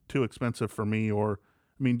 that's too expensive for me. Or,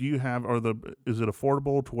 I mean, is it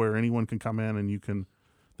affordable to where anyone can come in and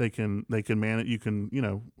they can manage, you can,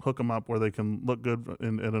 hook them up where they can look good at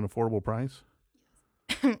an affordable price?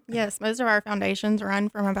 Yes. Most of our foundations run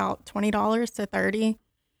from about $20 to $30.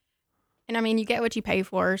 And I mean, you get what you pay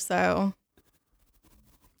for. So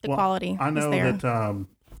the quality I know is there. that,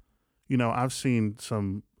 I've seen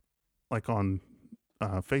some, like on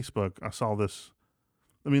Facebook, I saw this.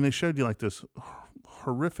 I mean, they showed you like this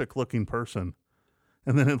horrific looking person,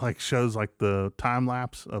 and then it like shows like the time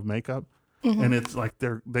lapse of makeup, and it's like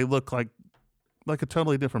they look like a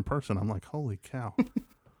totally different person. I'm like, holy cow.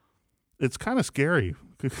 It's kind of scary.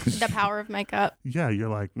 The power of makeup. Yeah, you're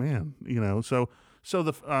like, man, so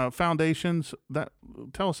the foundations,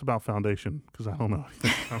 tell us about foundation, because I don't know.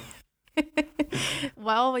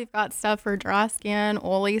 Well, we've got stuff for dry skin,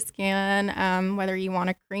 oily skin, whether you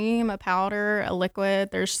want a cream, a powder, a liquid.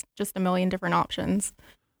 There's just a million different options.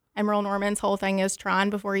 And Merle Norman's whole thing is trying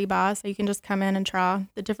before you buy, so you can just come in and try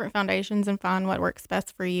the different foundations and find what works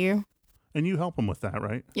best for you. And you help them with that,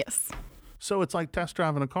 right? Yes. So it's like test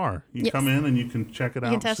driving a car. You come in and you can check it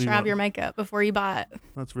out. You can test drive your makeup before you buy it.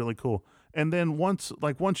 That's really cool. And then once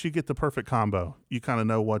you get the perfect combo, you kind of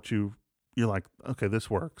know what you you're like, okay, this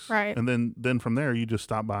works. Right. And then from there, you just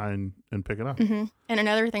stop by and pick it up. And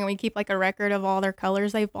another thing, we keep like a record of all their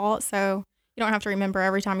colors they've bought. So you don't have to remember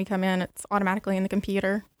every time you come in. It's automatically in the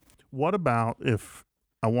computer. What about if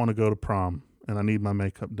I want to go to prom and I need my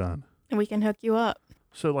makeup done? And we can hook you up.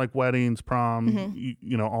 So like weddings, prom,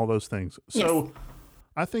 you know, all those things. So Yes.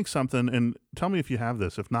 I think something, and tell me if you have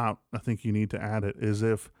this. If not, I think you need to add it, is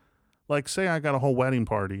if, like, say I got a whole wedding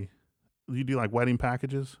party. You do like wedding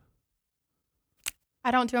packages?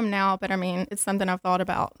 I don't do them now, but I mean, it's something I've thought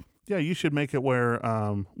about. Yeah, you should make it where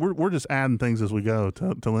we're just adding things as we go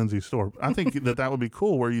to Lindsay's store. I think that would be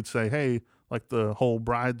cool where you'd say, hey, like the whole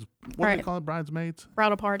brides, what do they call it, bridesmaids?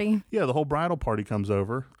 Bridal party. Yeah, the whole bridal party comes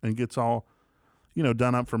over and gets all, you know,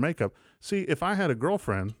 done up for makeup. See, if I had a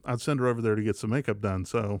girlfriend, I'd send her over there to get some makeup done.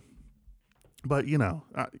 So, but, you know,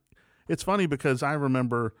 it's funny because I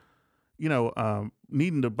remember, you know,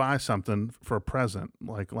 needing to buy something for a present,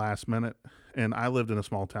 like last minute. And I lived in a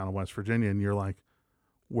small town in West Virginia, and you're like,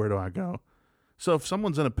 where do I go? So if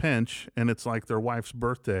someone's in a pinch and it's like their wife's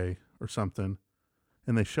birthday or something,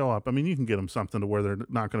 and they show up, I mean, you can get them something to where they're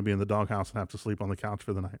not going to be in the doghouse and have to sleep on the couch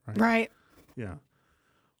for the night, right? Right. Yeah.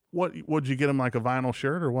 Would you get them, like a vinyl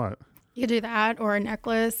shirt or what? You could do that, or a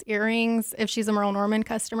necklace, earrings. If she's a Merle Norman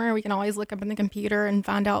customer, we can always look up in the computer and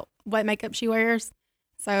find out what makeup she wears,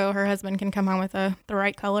 so her husband can come home with the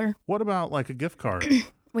right color. What about like a gift card?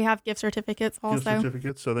 We have gift certificates also. Gift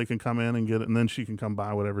certificates, so they can come in and get it, and then she can come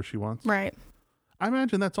buy whatever she wants. Right. I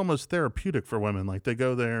imagine that's almost therapeutic for women. Like they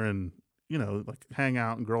go there and, you know, like hang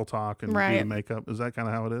out and girl talk and do the makeup. Is that kind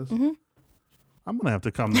of how it is? Mm-hmm. I'm going to have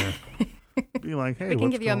to come there. Be like, hey, we can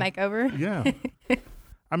give you a makeover. Yeah.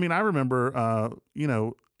 I mean, I remember, you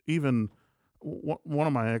know, even one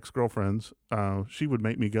of my ex-girlfriends, she would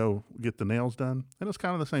make me go get the nails done. And it's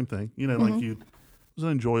kind of the same thing. You know, like it was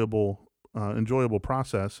an enjoyable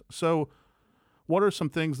process. So what are some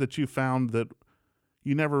things that you found that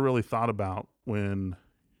you never really thought about when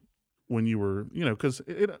you were, you know, because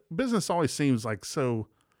business always seems like, so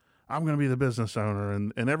I'm going to be the business owner,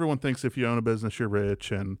 and everyone thinks if you own a business, you're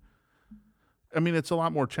rich. And I mean, it's a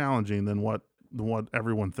lot more challenging than what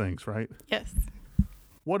everyone thinks, right? Yes.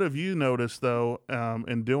 What have you noticed though,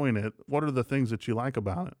 in doing it? What are the things that you like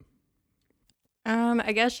about it?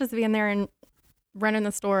 I guess just being there and running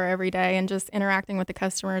the store every day and just interacting with the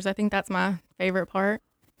customers. I think that's my favorite part.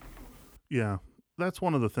 Yeah. That's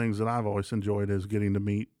one of the things that I've always enjoyed, is getting to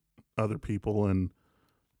meet other people. And,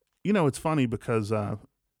 you know, it's funny because, I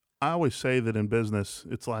always say that in business,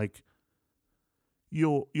 it's like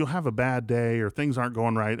you'll have a bad day or things aren't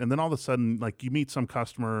going right. And then all of a sudden, like, you meet some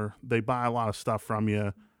customer, they buy a lot of stuff from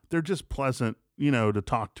you. They're just pleasant, you know, to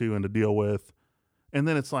talk to and to deal with. And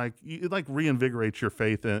then it's like, it like reinvigorates your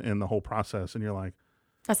faith in the whole process. And you're like,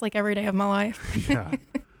 that's like every day of my life. Yeah.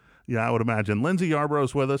 Yeah, I would imagine. Lindsey Yarbro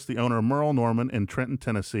is with us, the owner of Merle Norman in Trenton,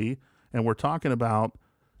 Tennessee. And we're talking about,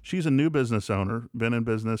 she's a new business owner, been in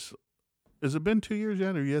business. Has it been 2 years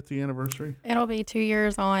yet? Are you at the anniversary? It'll be 2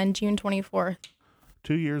 years on June 24th.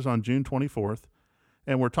 2 years on June 24th.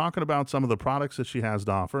 And we're talking about some of the products that she has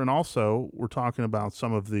to offer. And also, we're talking about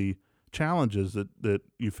some of the challenges that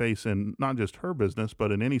you face in not just her business,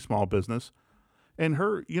 but in any small business. And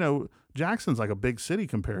her, you know, Jackson's like a big city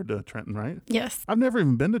compared to Trenton, right? Yes. I've never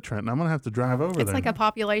even been to Trenton. I'm going to have to drive over there. It's like a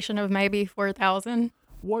population of maybe 4,000.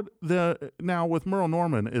 Now with Merle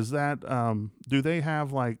Norman, is that, do they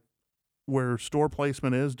have like where store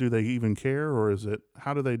placement is? Do they even care, or is it,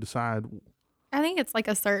 how do they decide? I think it's like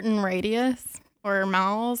a certain radius or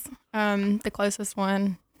miles. The closest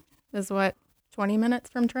one is 20 minutes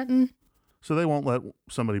from Trenton. So they won't let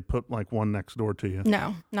somebody put like one next door to you?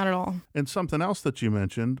 No, not at all. And something else that you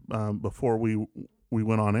mentioned before we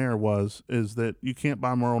went on air is that you can't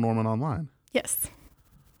buy Merle Norman online. Yes.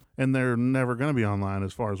 And they're never going to be online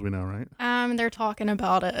as far as we know, right? They're talking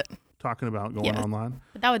about it. Talking about going online?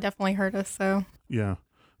 But that would definitely hurt us, so. Yeah.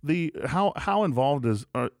 How involved as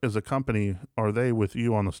a company are they with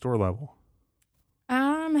you on the store level?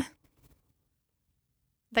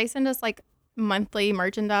 They send us like monthly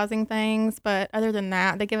merchandising things, but other than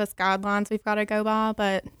that, they give us guidelines we've got to go by,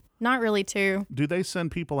 but not really too. Do they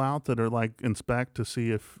send people out that are like inspect to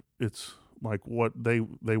see if it's like what they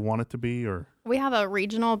want it to be? Or we have a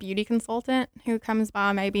regional beauty consultant who comes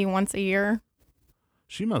by maybe once a year.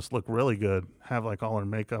 She must look really good, have like all her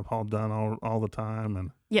makeup all done all the time.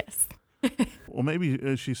 And yes. Well, maybe,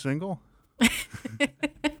 is she single?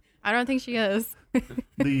 I don't think she is.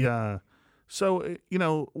 So, you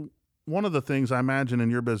know, one of the things I imagine in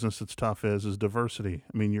your business that's tough is diversity.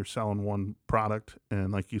 I mean, you're selling one product,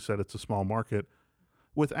 and like you said, it's a small market.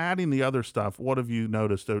 With adding the other stuff, what have you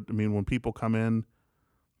noticed? I mean, when people come in,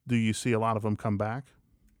 do you see a lot of them come back?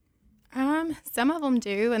 Some of them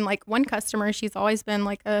do. And like one customer, she's always been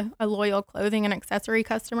like a loyal clothing and accessory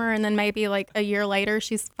customer. And then maybe like a year later,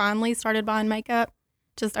 she's finally started buying makeup.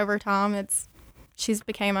 Just over time, she's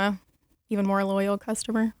became a even more loyal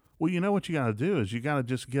customer. Well, you know what you got to do is you got to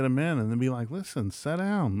just get them in and then be like, listen, sit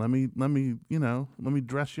down. Let me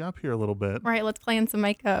dress you up here a little bit. Right. Let's play in some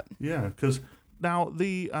makeup. Yeah. Because now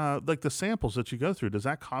the like the samples that you go through, does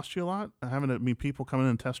that cost you a lot? Having it mean people coming in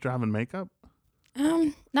and test driving makeup?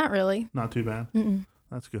 Not really. Not too bad. Mm-mm.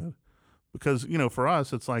 That's good. Because, for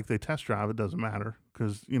us, it's like they test drive. It doesn't matter.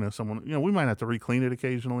 Because, someone, we might have to re-clean it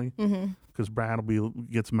occasionally. Because Brad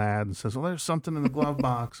gets mad and says, well, there's something in the glove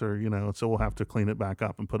box or, so we'll have to clean it back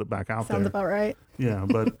up and put it back out there. Sounds about right. Yeah.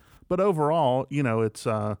 But overall, it's,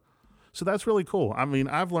 so that's really cool. I mean,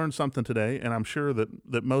 I've learned something today and I'm sure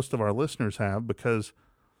that most of our listeners have, because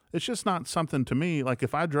it's just not something to me. Like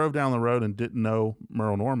if I drove down the road and didn't know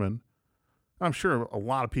Merle Norman, I'm sure a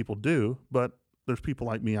lot of people do, but there's people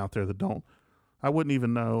like me out there that don't. I wouldn't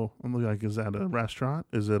even know. I'm like, is that a restaurant?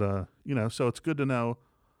 Is it so it's good to know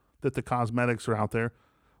that the cosmetics are out there.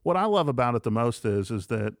 What I love about it the most is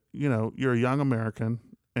that, you're a young American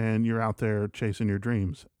and you're out there chasing your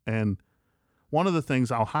dreams. And one of the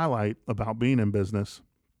things I'll highlight about being in business,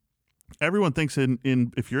 everyone thinks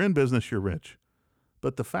if you're in business, you're rich.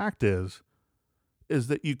 But the fact is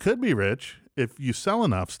that you could be rich if you sell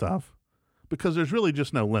enough stuff, because there's really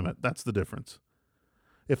just no limit. That's the difference.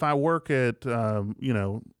 If I work at,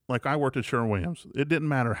 like I worked at Sherwin-Williams, it didn't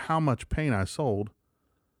matter how much paint I sold.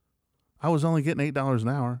 I was only getting $8 an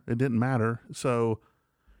hour. It didn't matter. So,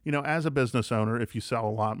 as a business owner, if you sell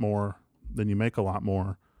a lot more, then you make a lot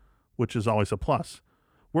more, which is always a plus.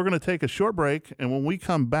 We're going to take a short break, and when we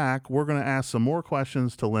come back, we're going to ask some more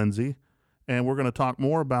questions to Lindsey, and we're going to talk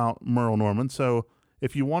more about Merle Norman. So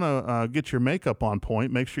if you want to get your makeup on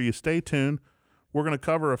point, make sure you stay tuned. We're going to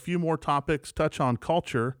cover a few more topics, touch on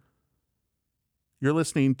culture. You're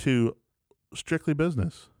listening to Strictly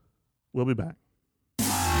Business. We'll be back.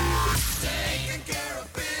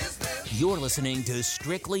 You're listening to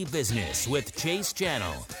Strictly Business with Chase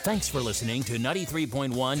Channel. Thanks for listening to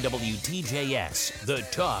 93.1 WTJS, the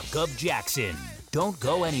talk of Jackson. Don't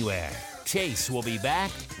go anywhere. Chase will be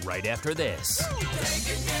back right after this.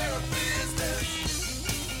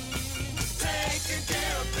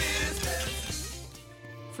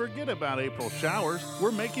 Forget about April showers.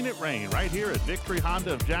 We're making it rain right here at Victory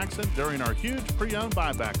Honda of Jackson during our huge pre-owned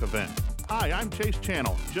buyback event. Hi, I'm Chase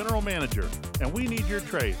Channel, General Manager, and we need your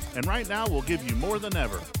trade. And right now, we'll give you more than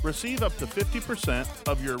ever. Receive up to 50%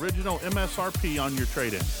 of your original MSRP on your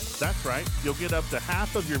trade-in. That's right, you'll get up to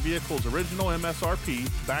half of your vehicle's original MSRP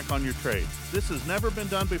back on your trade. This has never been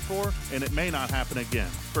done before, and it may not happen again.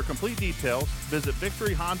 For complete details, visit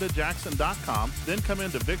VictoryHondaJackson.com, then come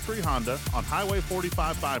into Victory Honda on Highway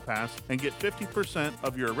 45 Bypass and get 50%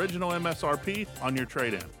 of your original MSRP on your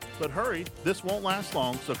trade-in. But hurry, this won't last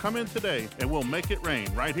long, so come in today and we'll make it rain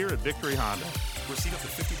right here at Victory Honda. Receive up to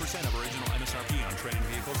 50% of original MSRP on trade-in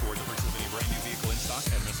vehicle toward the purchase of any brand new vehicle in stock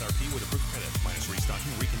at MSRP with approved credit, minus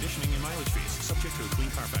restocking, reconditioning, and mileage fees, subject to a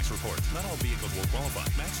clean Carfax report. Not all vehicles will qualify.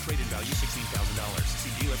 Max trade-in value $16,000.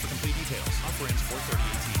 See dealer for complete details. Offer ends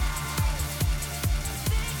 4/30/18.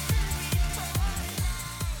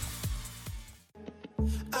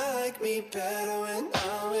 I like me better when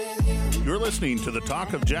I'm with you. You're listening to the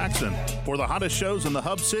Talk of Jackson. For the hottest shows in the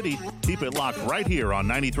Hub City, keep it locked right here on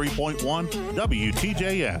 93.1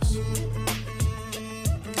 WTJS.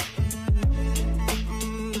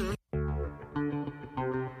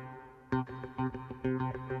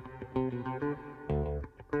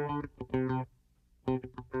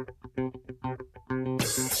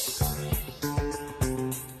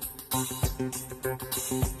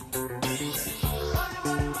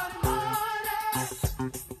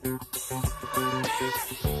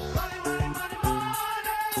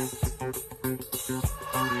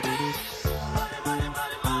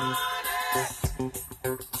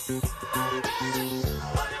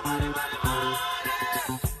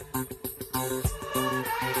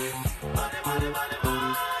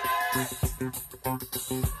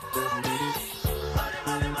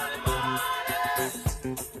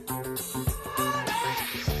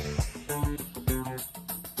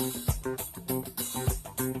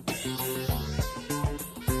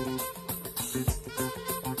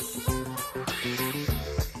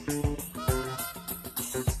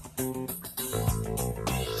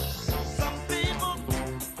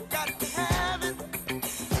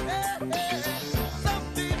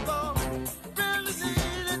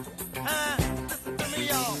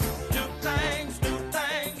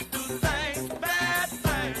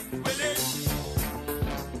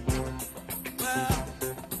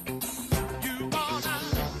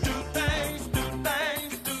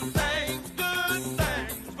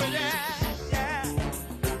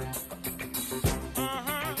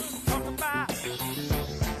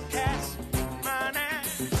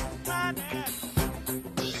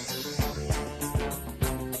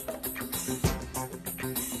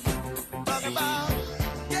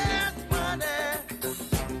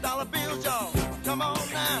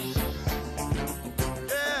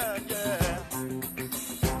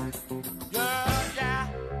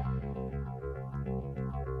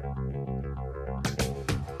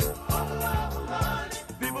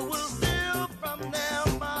 People will steal from their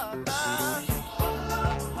mother.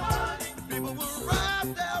 People will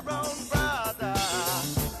rob their own brother.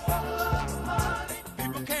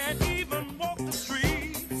 People can't even walk the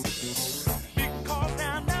streets because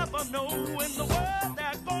they'll never know in the world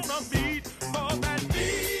they're gonna meet. For that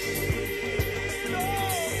need,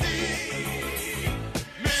 oh, need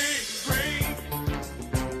me green,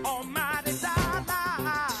 almighty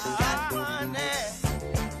dollar. Got money.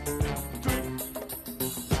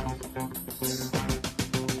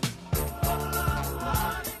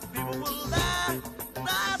 People will lie,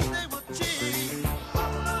 they will cheat.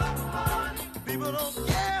 People don't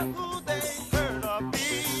care who they hurt or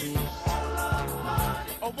beat.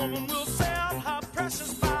 A woman will sell her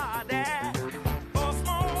precious body for a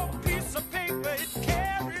small piece of paper. It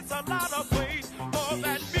carries a lot of weight. For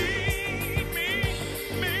that me,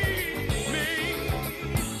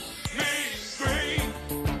 green,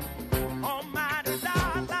 almighty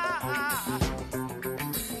dollar.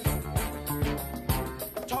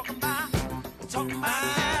 Talking about.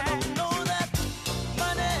 I don't know that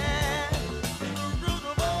money is the root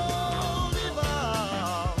of all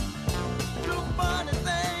evil. Do funny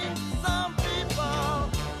things, some people.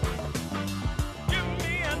 Give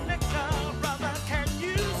me a nickel, brother, can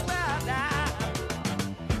you spare that?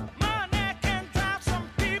 Money can drive some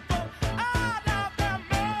people out of their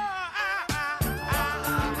mind.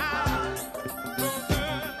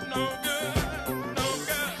 No good.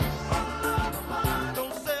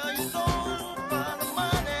 Don't sell your soul for the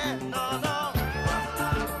money, no.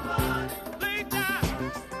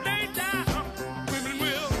 Lay down, women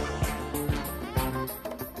will.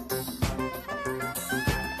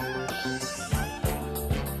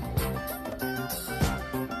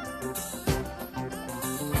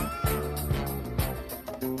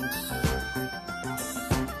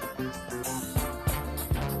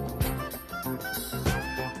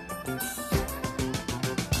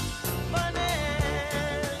 Money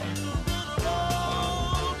is the root of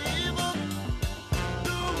all evil.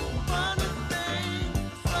 Do funny things,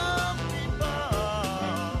 some people.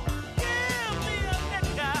 Give me a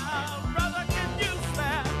nickel, brother, can you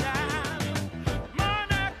spare that?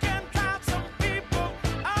 Money can drive some people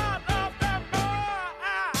out of their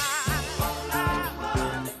mind.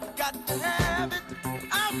 Got to have it,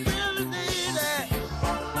 I really need it.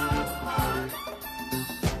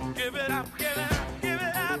 Give it up, yeah.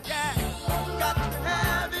 Got to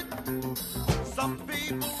have it. Some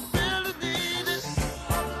people really need it.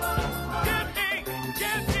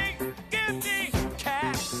 Give me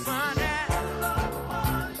cash money.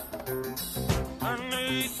 I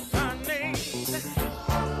need.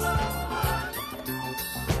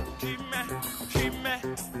 Keep me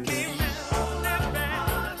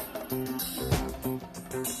living.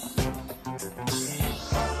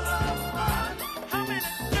 How many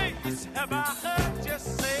days have I heard you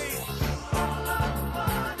say?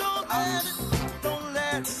 Don't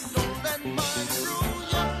let money rule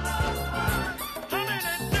you. How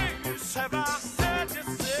many days have I heard you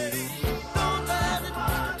say?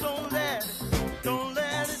 Don't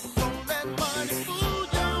let money fool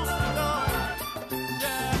you. No.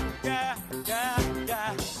 Yeah.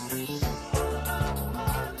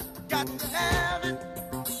 Got to have it.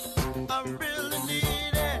 I really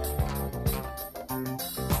need it.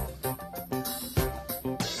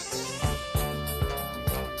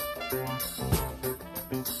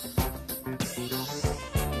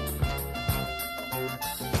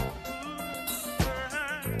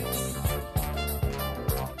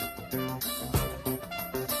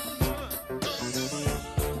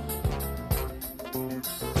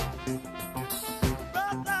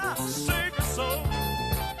 Brother, save your soul.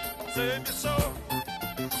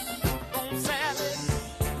 Don't sell it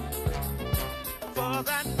for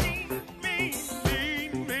that mean.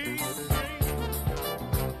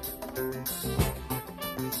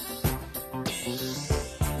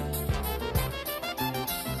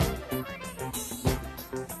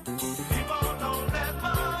 People don't let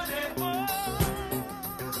money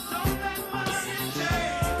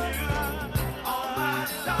change you. All my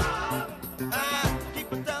time, I keep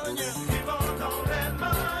telling you, people don't let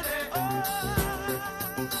money.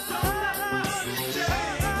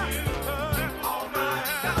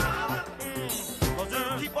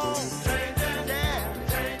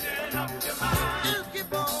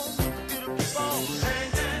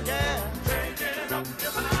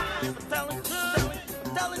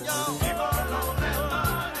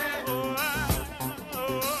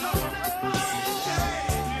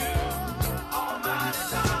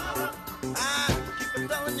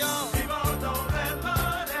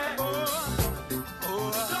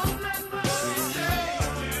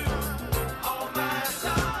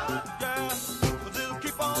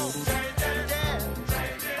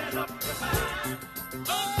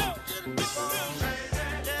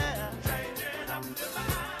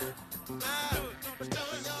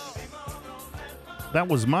 That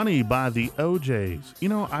was Money by the OJs. You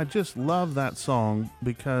know, I just love that song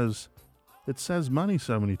because it says money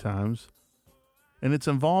so many times, and it's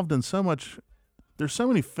involved in so much. There's so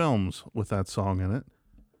many films with that song in it,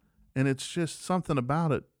 and it's just something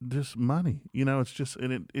about it, just money. You know, it's just,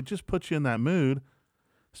 and it just puts you in that mood.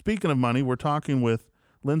 Speaking of money, we're talking with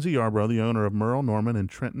Lindsey Yarbro, the owner of Merle Norman in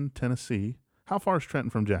Trenton, Tennessee. How far is Trenton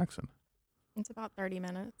from Jackson? It's about 30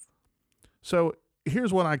 minutes. So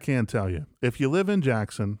here's what I can tell you. If you live in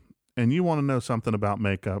Jackson and you want to know something about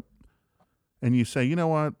makeup and you say, you know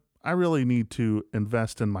what, I really need to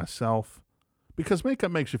invest in myself because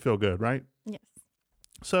makeup makes you feel good, right? Yes.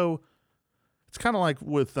 So it's kind of like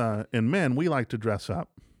with, in men, we like to dress up.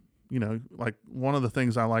 You know, like one of the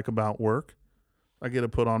things I like about work, I get to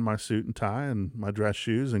put on my suit and tie and my dress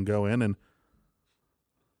shoes and go in, and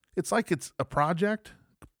it's like it's a project,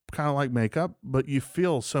 kind of like makeup, but you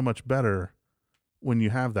feel so much better when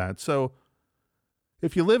you have that. So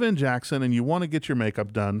if you live in Jackson and you want to get your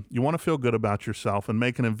makeup done, you want to feel good about yourself and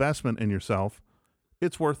make an investment in yourself,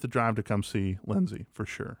 it's worth the drive to come see Lindsey for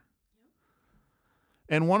sure.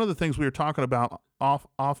 And one of the things we were talking about off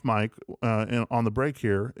mic on the break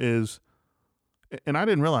here is, and I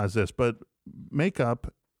didn't realize this, but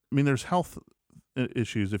makeup, I mean, there's health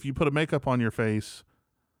issues. If you put a makeup on your face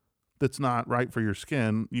that's not right for your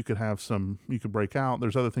skin, you could break out.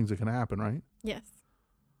 There's other things that can happen, right? Yes.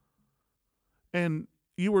 And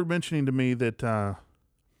you were mentioning to me that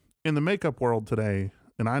in the makeup world today,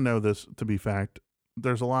 and I know this to be fact,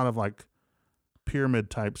 there's a lot of like pyramid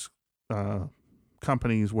types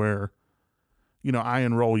companies where, you know, I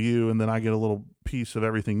enroll you and then I get a little piece of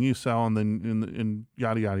everything you sell and then in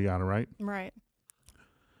yada, yada, yada, right? Right.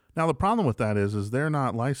 Now, the problem with that is they're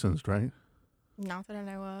not licensed, right? Not that I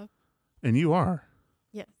know of. And you are.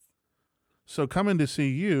 Yes. So coming to see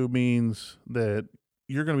you means that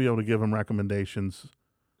you're going to be able to give them recommendations.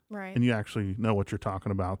 Right. And you actually know what you're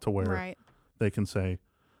talking about to where they can say,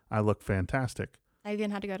 I look fantastic. I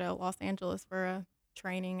even had to go to Los Angeles for a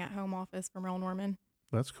training at home office for Merle Norman.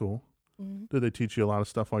 That's cool. Mm-hmm. Did they teach you a lot of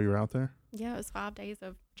stuff while you were out there? Yeah, it was 5 days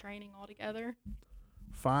of training altogether.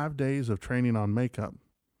 5 days of training on makeup.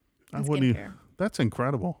 And skincare. That's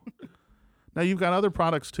incredible. Now you've got other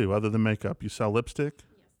products too, other than makeup. You sell lipstick?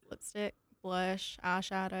 Yes, lipstick, blush,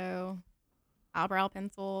 eyeshadow, eyebrow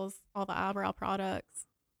pencils, all the eyebrow products.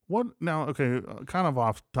 What now? Okay, kind of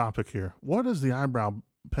off topic here. What is the eyebrow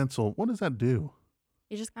pencil? What does that do?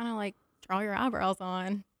 You just kind of like draw your eyebrows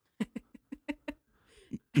on.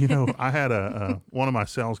 You know, I had one of my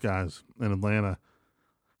sales guys in Atlanta.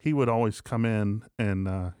 He would always come in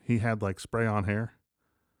and he had like spray on hair.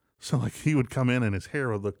 So like he would come in and his hair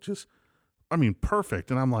would look just, I mean,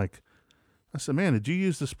 perfect. And I'm like, I said, man, did you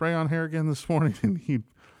use the spray on hair again this morning? And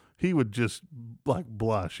he would just like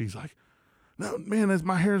blush. He's like, no, man,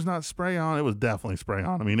 my hair's not spray on. It was definitely spray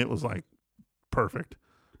on. I mean, it was like perfect,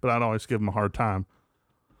 but I'd always give him a hard time.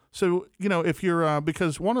 So, you know, if you're,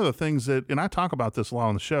 because one of the things that, and I talk about this a lot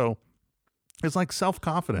on the show, is like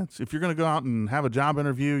self-confidence. If you're going to go out and have a job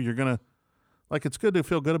interview, you're going to, like, it's good to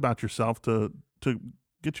feel good about yourself to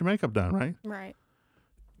get your makeup done, right? Right.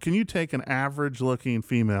 Can you take an average looking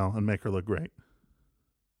female and make her look great?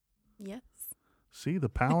 Yes. See the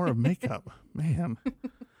power of makeup, man.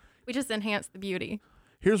 We just enhance the beauty.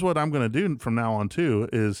 Here's what I'm going to do from now on too,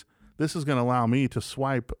 is this is going to allow me to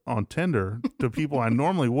swipe on Tinder to people I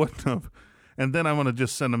normally wouldn't have. And then I'm going to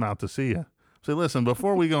just send them out to see you. Say, listen,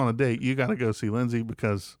 before we go on a date, you got to go see Lindsey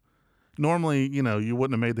because normally, you know, you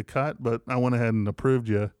wouldn't have made the cut, but I went ahead and approved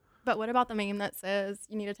you. But what about the meme that says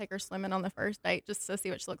you need to take her swimming on the first date just to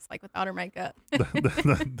see what she looks like without her makeup?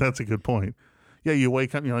 That's a good point. Yeah, you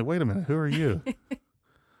wake up and you're like, wait a minute, who are you?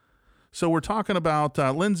 So we're talking about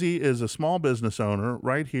Lindsey is a small business owner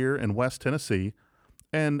right here in West Tennessee.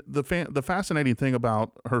 And the fascinating thing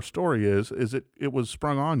about her story is it was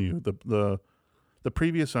sprung on you. The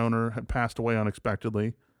previous owner had passed away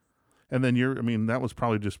unexpectedly. And then that was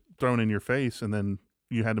probably just thrown in your face. And then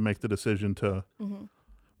you had to make the decision to,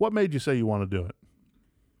 what made you say you want to do it?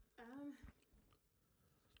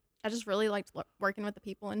 I just really liked working with the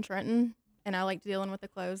people in Trenton, and I liked dealing with the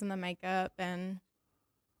clothes and the makeup. And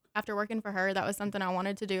after working for her, that was something I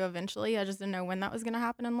wanted to do eventually. I just didn't know when that was going to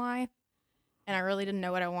happen in life. And I really didn't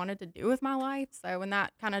know what I wanted to do with my life. So when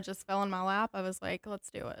that kind of just fell in my lap, I was like, let's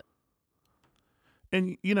do it.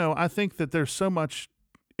 And, you know, I think that there's so much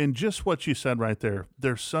in just what you said right there.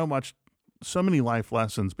 There's so many life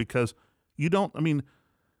lessons because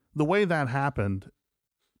the way that happened,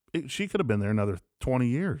 she could have been there another 20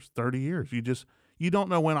 years, 30 years. You don't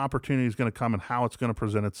know when opportunity is going to come and how it's going to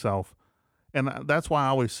present itself. And that's why I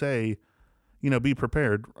always say, you know, be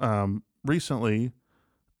prepared. Recently,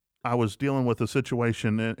 I was dealing with a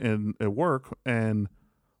situation at work, and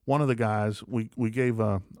one of the guys, we gave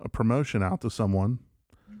a promotion out to someone,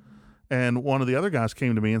 and one of the other guys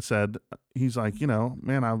came to me and said, he's like,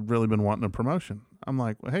 man, I've really been wanting a promotion. I'm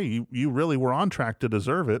like, well, hey, you really were on track to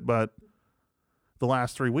deserve it, but the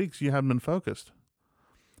last 3 weeks you haven't been focused.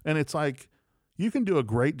 And it's like, you can do a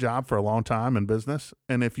great job for a long time in business,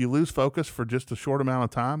 and if you lose focus for just a short amount of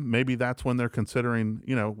time, maybe that's when they're considering,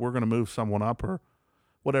 we're going to move someone up or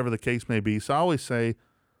whatever the case may be. So I always say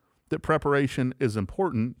that preparation is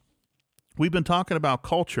important. We've been talking about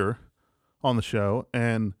culture on the show,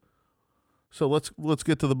 and so let's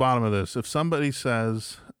get to the bottom of this. If somebody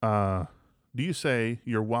says, do you say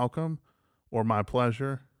you're welcome or my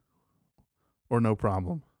pleasure or no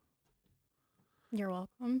problem? You're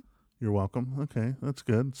welcome. You're welcome. Okay, that's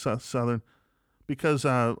good. Southern, because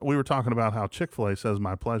we were talking about how Chick-fil-A says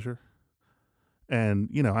my pleasure. And,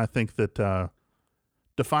 I think that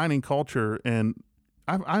defining culture, and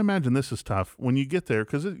I imagine this is tough when you get there,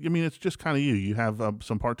 because, it's just kind of you. You have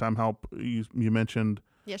some part-time help. You mentioned.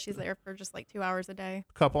 Yeah, she's there for just like 2 hours a day.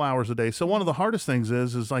 A couple hours a day. So one of the hardest things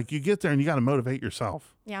is like you get there and you got to motivate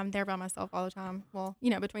yourself. Yeah, I'm there by myself all the time. Well,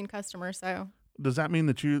 between customers, so. Does that mean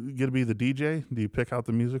that you get to be the DJ? Do you pick out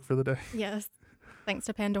the music for the day? Yes, thanks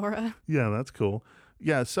to Pandora. Yeah, that's cool.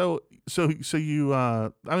 Yeah, so you.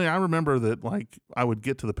 I remember that like I would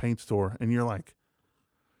get to the paint store and you're like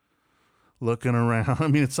looking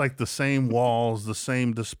around. It's like the same walls, the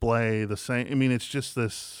same display, the same. It's just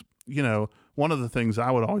this. One of the things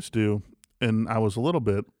I would always do, and I was a little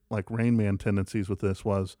bit like Rain Man tendencies with this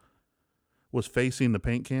was facing the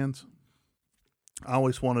paint cans. I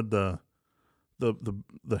always wanted the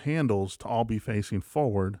handles to all be facing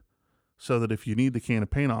forward so that if you need the can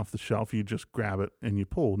of paint off the shelf, you just grab it and you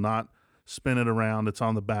pull, not spin it around. It's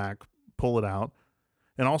on the back, pull it out.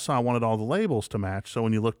 And also I wanted all the labels to match. So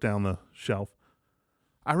when you look down the shelf,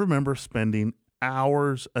 I remember spending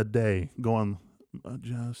hours a day going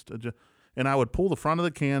adjust. And I would pull the front of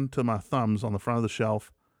the can to my thumbs on the front of the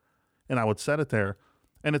shelf and I would set it there.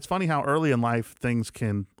 And it's funny how early in life things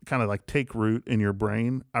can kind of like take root in your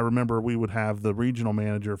brain. I remember we would have the regional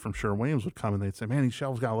manager from Sherwin-Williams would come and they'd say, man, these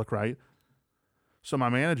shelves got to look right. So my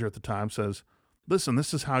manager at the time says, listen,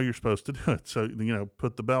 this is how you're supposed to do it. So,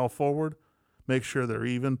 put the bell forward, make sure they're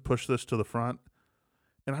even, push this to the front.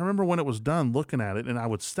 And I remember when it was done looking at it and I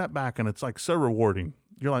would step back and it's like so rewarding.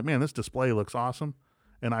 You're like, man, this display looks awesome.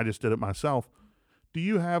 And I just did it myself. Do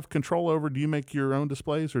you have control over, do you make your own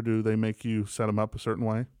displays or do they make you set them up a certain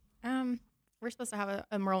way? We're supposed to have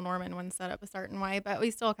a Merle Norman one set up a certain way, but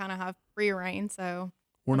we still kind of have free reign, so.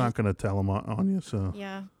 We're not going to tell them on you, so.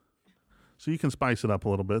 Yeah. So you can spice it up a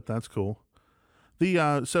little bit. That's cool.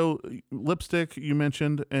 So lipstick you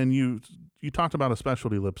mentioned, and you talked about a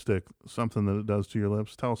specialty lipstick, something that it does to your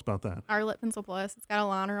lips. Tell us about that. Our Lip Pencil Plus, it's got a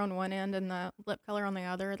liner on one end and the lip color on the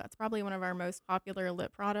other. That's probably one of our most popular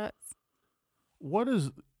lip products.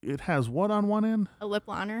 It has what on one end? A lip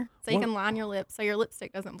liner. So you can line your lips so your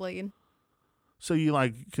lipstick doesn't bleed. So you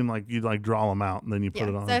can draw them out and then you put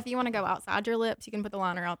it on. So if you want to go outside your lips, you can put the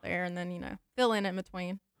liner out there and then, fill in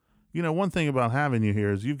between. One thing about having you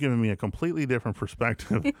here is you've given me a completely different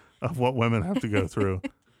perspective of what women have to go through.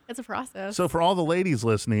 It's a process. So for all the ladies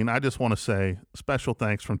listening, I just want to say special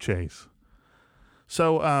thanks from Chase.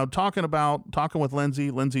 So talking with Lindsey.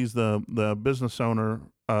 Lindsey's the business owner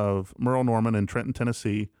of Merle Norman in Trenton,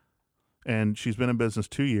 Tennessee, and she's been in business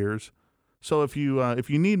 2 years. So if you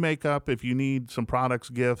need makeup, if you need some products,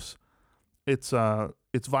 gifts, it's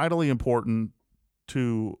vitally important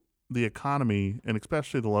to the economy and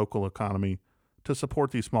especially the local economy to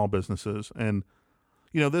support these small businesses. And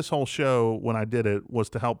this whole show when I did it was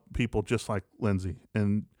to help people just like Lindsey.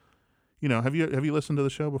 And have you listened to the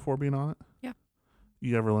show before being on it? Yeah.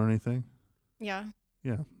 You ever learn anything? Yeah.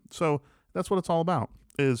 Yeah. So that's what it's all about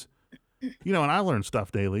is, and I learn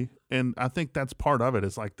stuff daily. And I think that's part of it.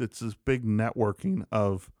 It's like, it's this big networking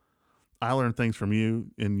of I learn things from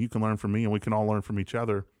you and you can learn from me and we can all learn from each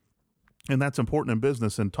other. And that's important in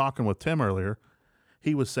business. And talking with Tim earlier,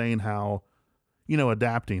 he was saying how,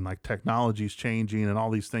 adapting, like technology's changing and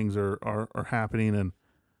all these things are happening. And,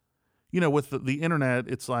 with the internet,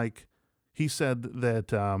 it's like he said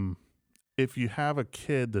that if you have a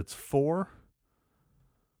kid that's 4,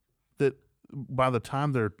 that by the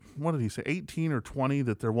time they're, what did he say, 18 or 20,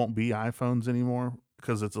 that there won't be iPhones anymore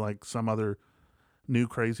because it's like some other new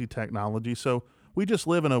crazy technology. So we just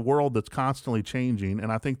live in a world that's constantly changing.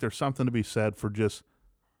 And I think there's something to be said for just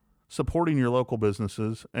supporting your local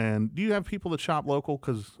businesses. And do you have people that shop local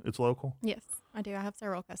because it's local? Yes, I do. I have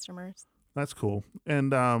several customers. That's cool.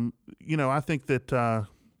 And, I think that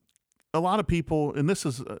a lot of people, and this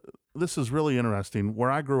is really interesting.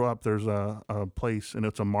 Where I grew up, there's a place, and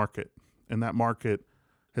it's a market, and that market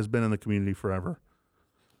has been in the community forever.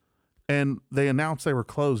 And they announced they were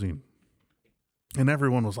closing, and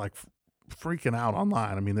everyone was like freaking out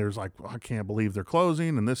online. I mean, there's like, I can't believe they're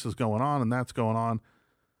closing, and this is going on, and that's going on.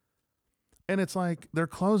 And it's like, they're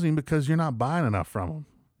closing because you're not buying enough from them,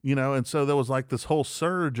 you know? And so there was like this whole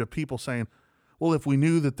surge of people saying, well, if we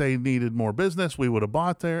knew that they needed more business, we would have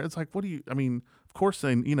bought there. It's like, of course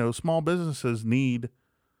they, small businesses need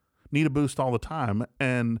a boost all the time.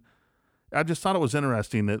 And I just thought it was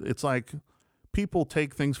interesting that it's like people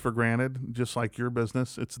take things for granted, just like your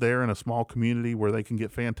business. It's there in a small community where they can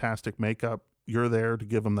get fantastic makeup. You're there to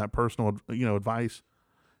give them that personal, advice.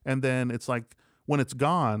 And then it's like when it's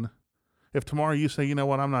gone, if tomorrow you say, you know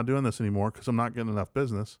what, I'm not doing this anymore because I'm not getting enough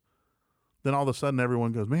business, then all of a sudden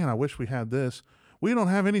everyone goes, man, I wish we had this. We don't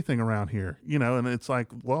have anything around here, and it's like,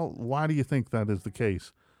 well, why do you think that is the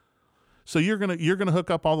case? So you're gonna hook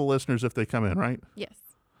up all the listeners if they come in, right? Yes.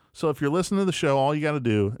 So if you're listening to the show, all you got to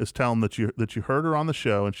do is tell them that you heard her on the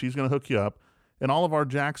show, and she's going to hook you up. And all of our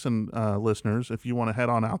Jackson listeners, if you want to head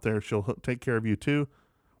on out there, she'll take care of you too.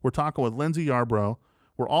 We're talking with Lindsey Yarbro.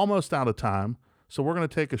 We're almost out of time, so we're going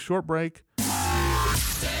to take a short break.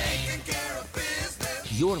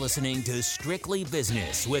 You're listening to Strictly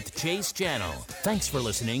Business with Chase Channel. Thanks for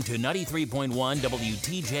listening to 93.1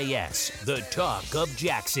 WTJS, the talk of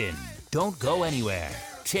Jackson. Don't go anywhere.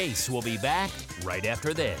 Chase will be back right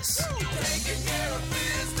after this.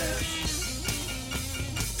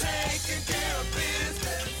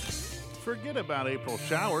 Forget about April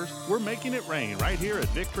showers. We're making it rain right here at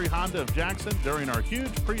Victory Honda of Jackson during our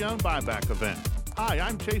huge pre-owned buyback event. Hi,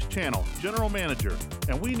 I'm Chase Channel, General Manager,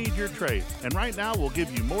 and we need your trade. And right now, we'll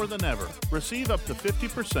give you more than ever. Receive up to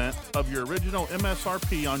 50% of your original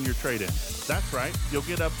MSRP on your trade-in. That's right, you'll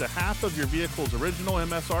get up to half of your vehicle's original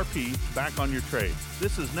MSRP back on your trade.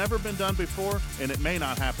 This has never been done before, and it may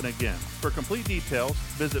not happen again. For complete details,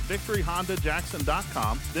 visit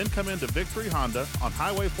VictoryHondaJackson.com, then come into Victory Honda on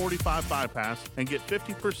Highway 45 Bypass and get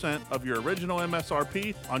 50% of your original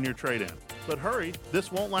MSRP on your trade-in. But hurry,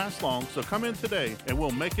 this won't last long, so come in today and we'll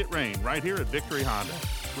make it rain right here at Victory Honda.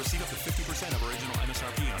 Receive up to 50% of original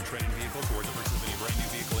MSRP on trade-in vehicle toward the purchase of any brand new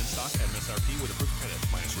vehicle in stock at MSRP with approved credit,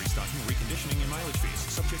 minus restocking, reconditioning, and mileage fees,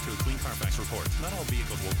 subject to a clean Carfax report. Not all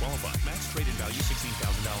vehicles will qualify. Max trade-in value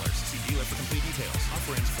 $16,000. See dealer for complete details.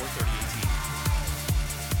 Offer ends 4/30/18.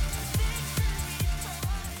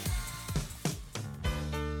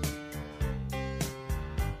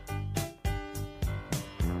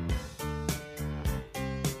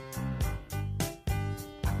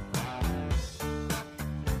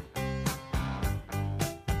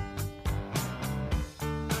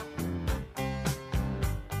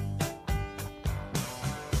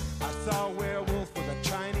 Saw a werewolf with a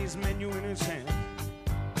Chinese menu in his hand,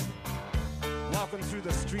 walking through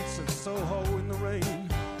the streets of Soho in the rain.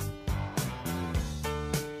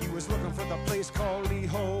 He was looking for the place called Lee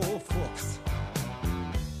Ho Fooks.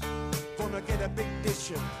 Gonna get a big dish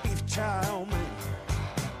of beef chow mein.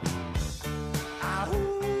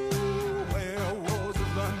 Ahoo, werewolves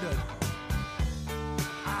of London.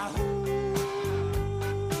 Ahoo.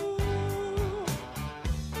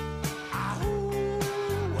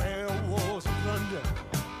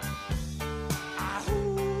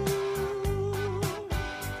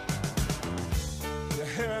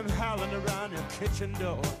 Howling around your kitchen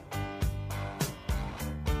door.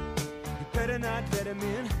 You better not let him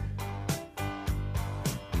in.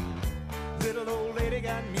 Little old lady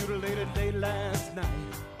got mutilated late last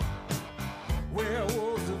night.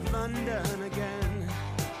 Werewolves of London again.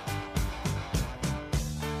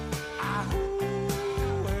 Ahoo,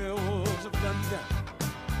 werewolves of London.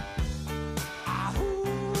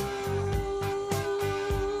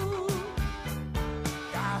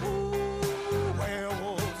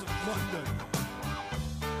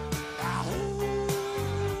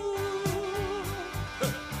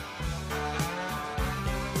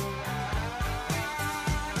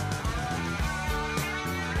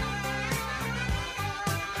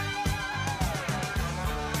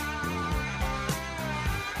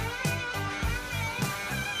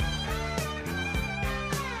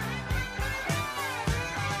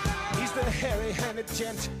 Hairy-handed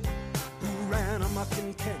gent who ran amok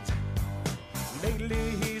in Kent.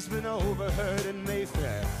 Lately he's been overheard in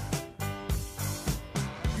Mayfair.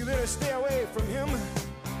 You better stay away from him.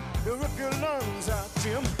 He'll rip your lungs out,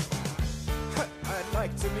 Jim. I'd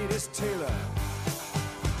like to meet his tailor.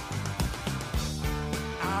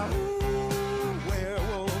 Ahoo,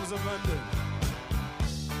 werewolves of London.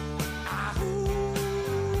 Ahoo.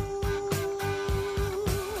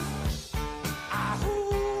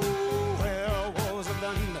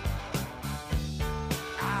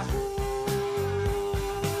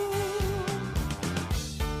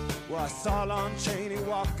 saw Lon Chaney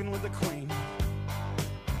walking with the Queen,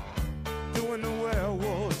 doing the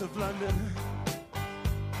werewolves of London.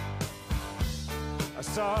 I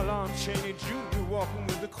saw Lon Chaney Jr. walking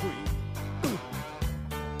with the Queen,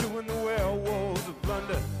 doing the werewolves of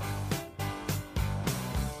London.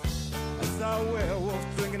 I saw a werewolf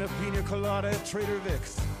drinking a pina colada at Trader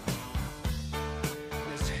Vic's,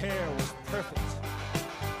 and his hair was perfect.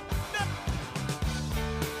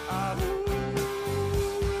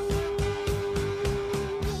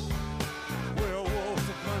 Werewolves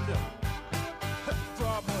of London.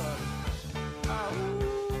 Drop her.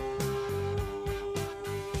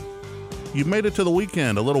 You've made it to the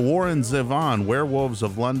weekend. A little Warren Zevon, Werewolves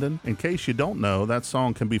of London. In case you don't know, that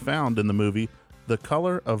song can be found in the movie The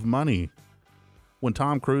Color of Money, when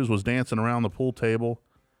Tom Cruise was dancing around the pool table.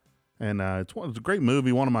 And it's a great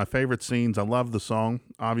movie, one of my favorite scenes. I love the song,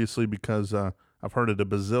 obviously, because I've heard it a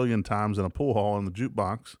bazillion times in a pool hall in the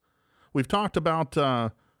jukebox. We've talked about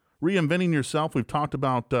reinventing yourself. We've talked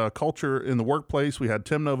about culture in the workplace. We had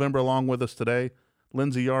Tim November along with us today,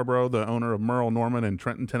 Lindsey Yarbro, the owner of Merle Norman in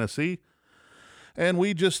Trenton, Tennessee. And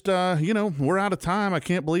we just, we're out of time. I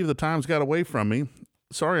can't believe the time's got away from me.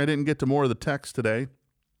 Sorry I didn't get to more of the text today.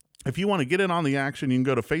 If you want to get in on the action, you can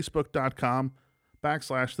go to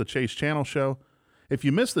facebook.com/The Chase Channel Show. If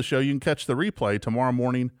you missed the show, you can catch the replay tomorrow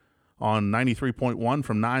morning on 93.1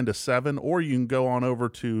 from 9 to 7, or you can go on over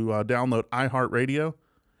to download iHeartRadio.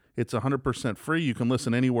 It's 100% free. You can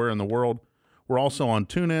listen anywhere in the world. We're also on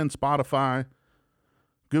TuneIn, Spotify,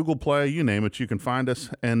 Google Play, you name it, you can find us.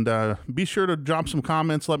 And be sure to drop some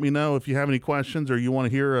comments. Let me know if you have any questions or you want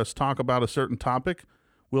to hear us talk about a certain topic.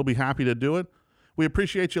 We'll be happy to do it. We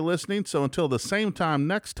appreciate you listening. So until the same time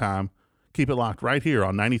next time, keep it locked right here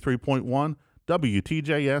on 93.1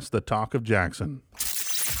 WTJS, The Talk of Jackson.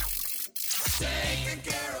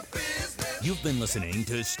 You've been listening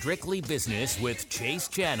to Strictly Business with Chase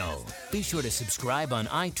Channel. Be sure to subscribe on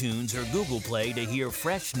iTunes or Google Play to hear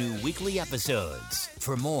fresh new weekly episodes.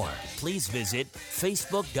 For more, please visit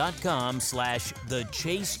facebook.com/The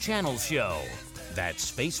Chase Channel Show.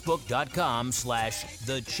 That's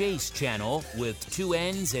facebook.com/The Chase Channel with 2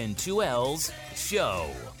 N's and 2 L's show.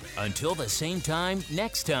 Until the same time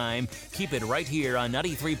next time, keep it right here on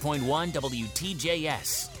 93.1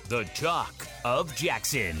 WTJS, The Talk of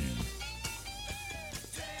Jackson.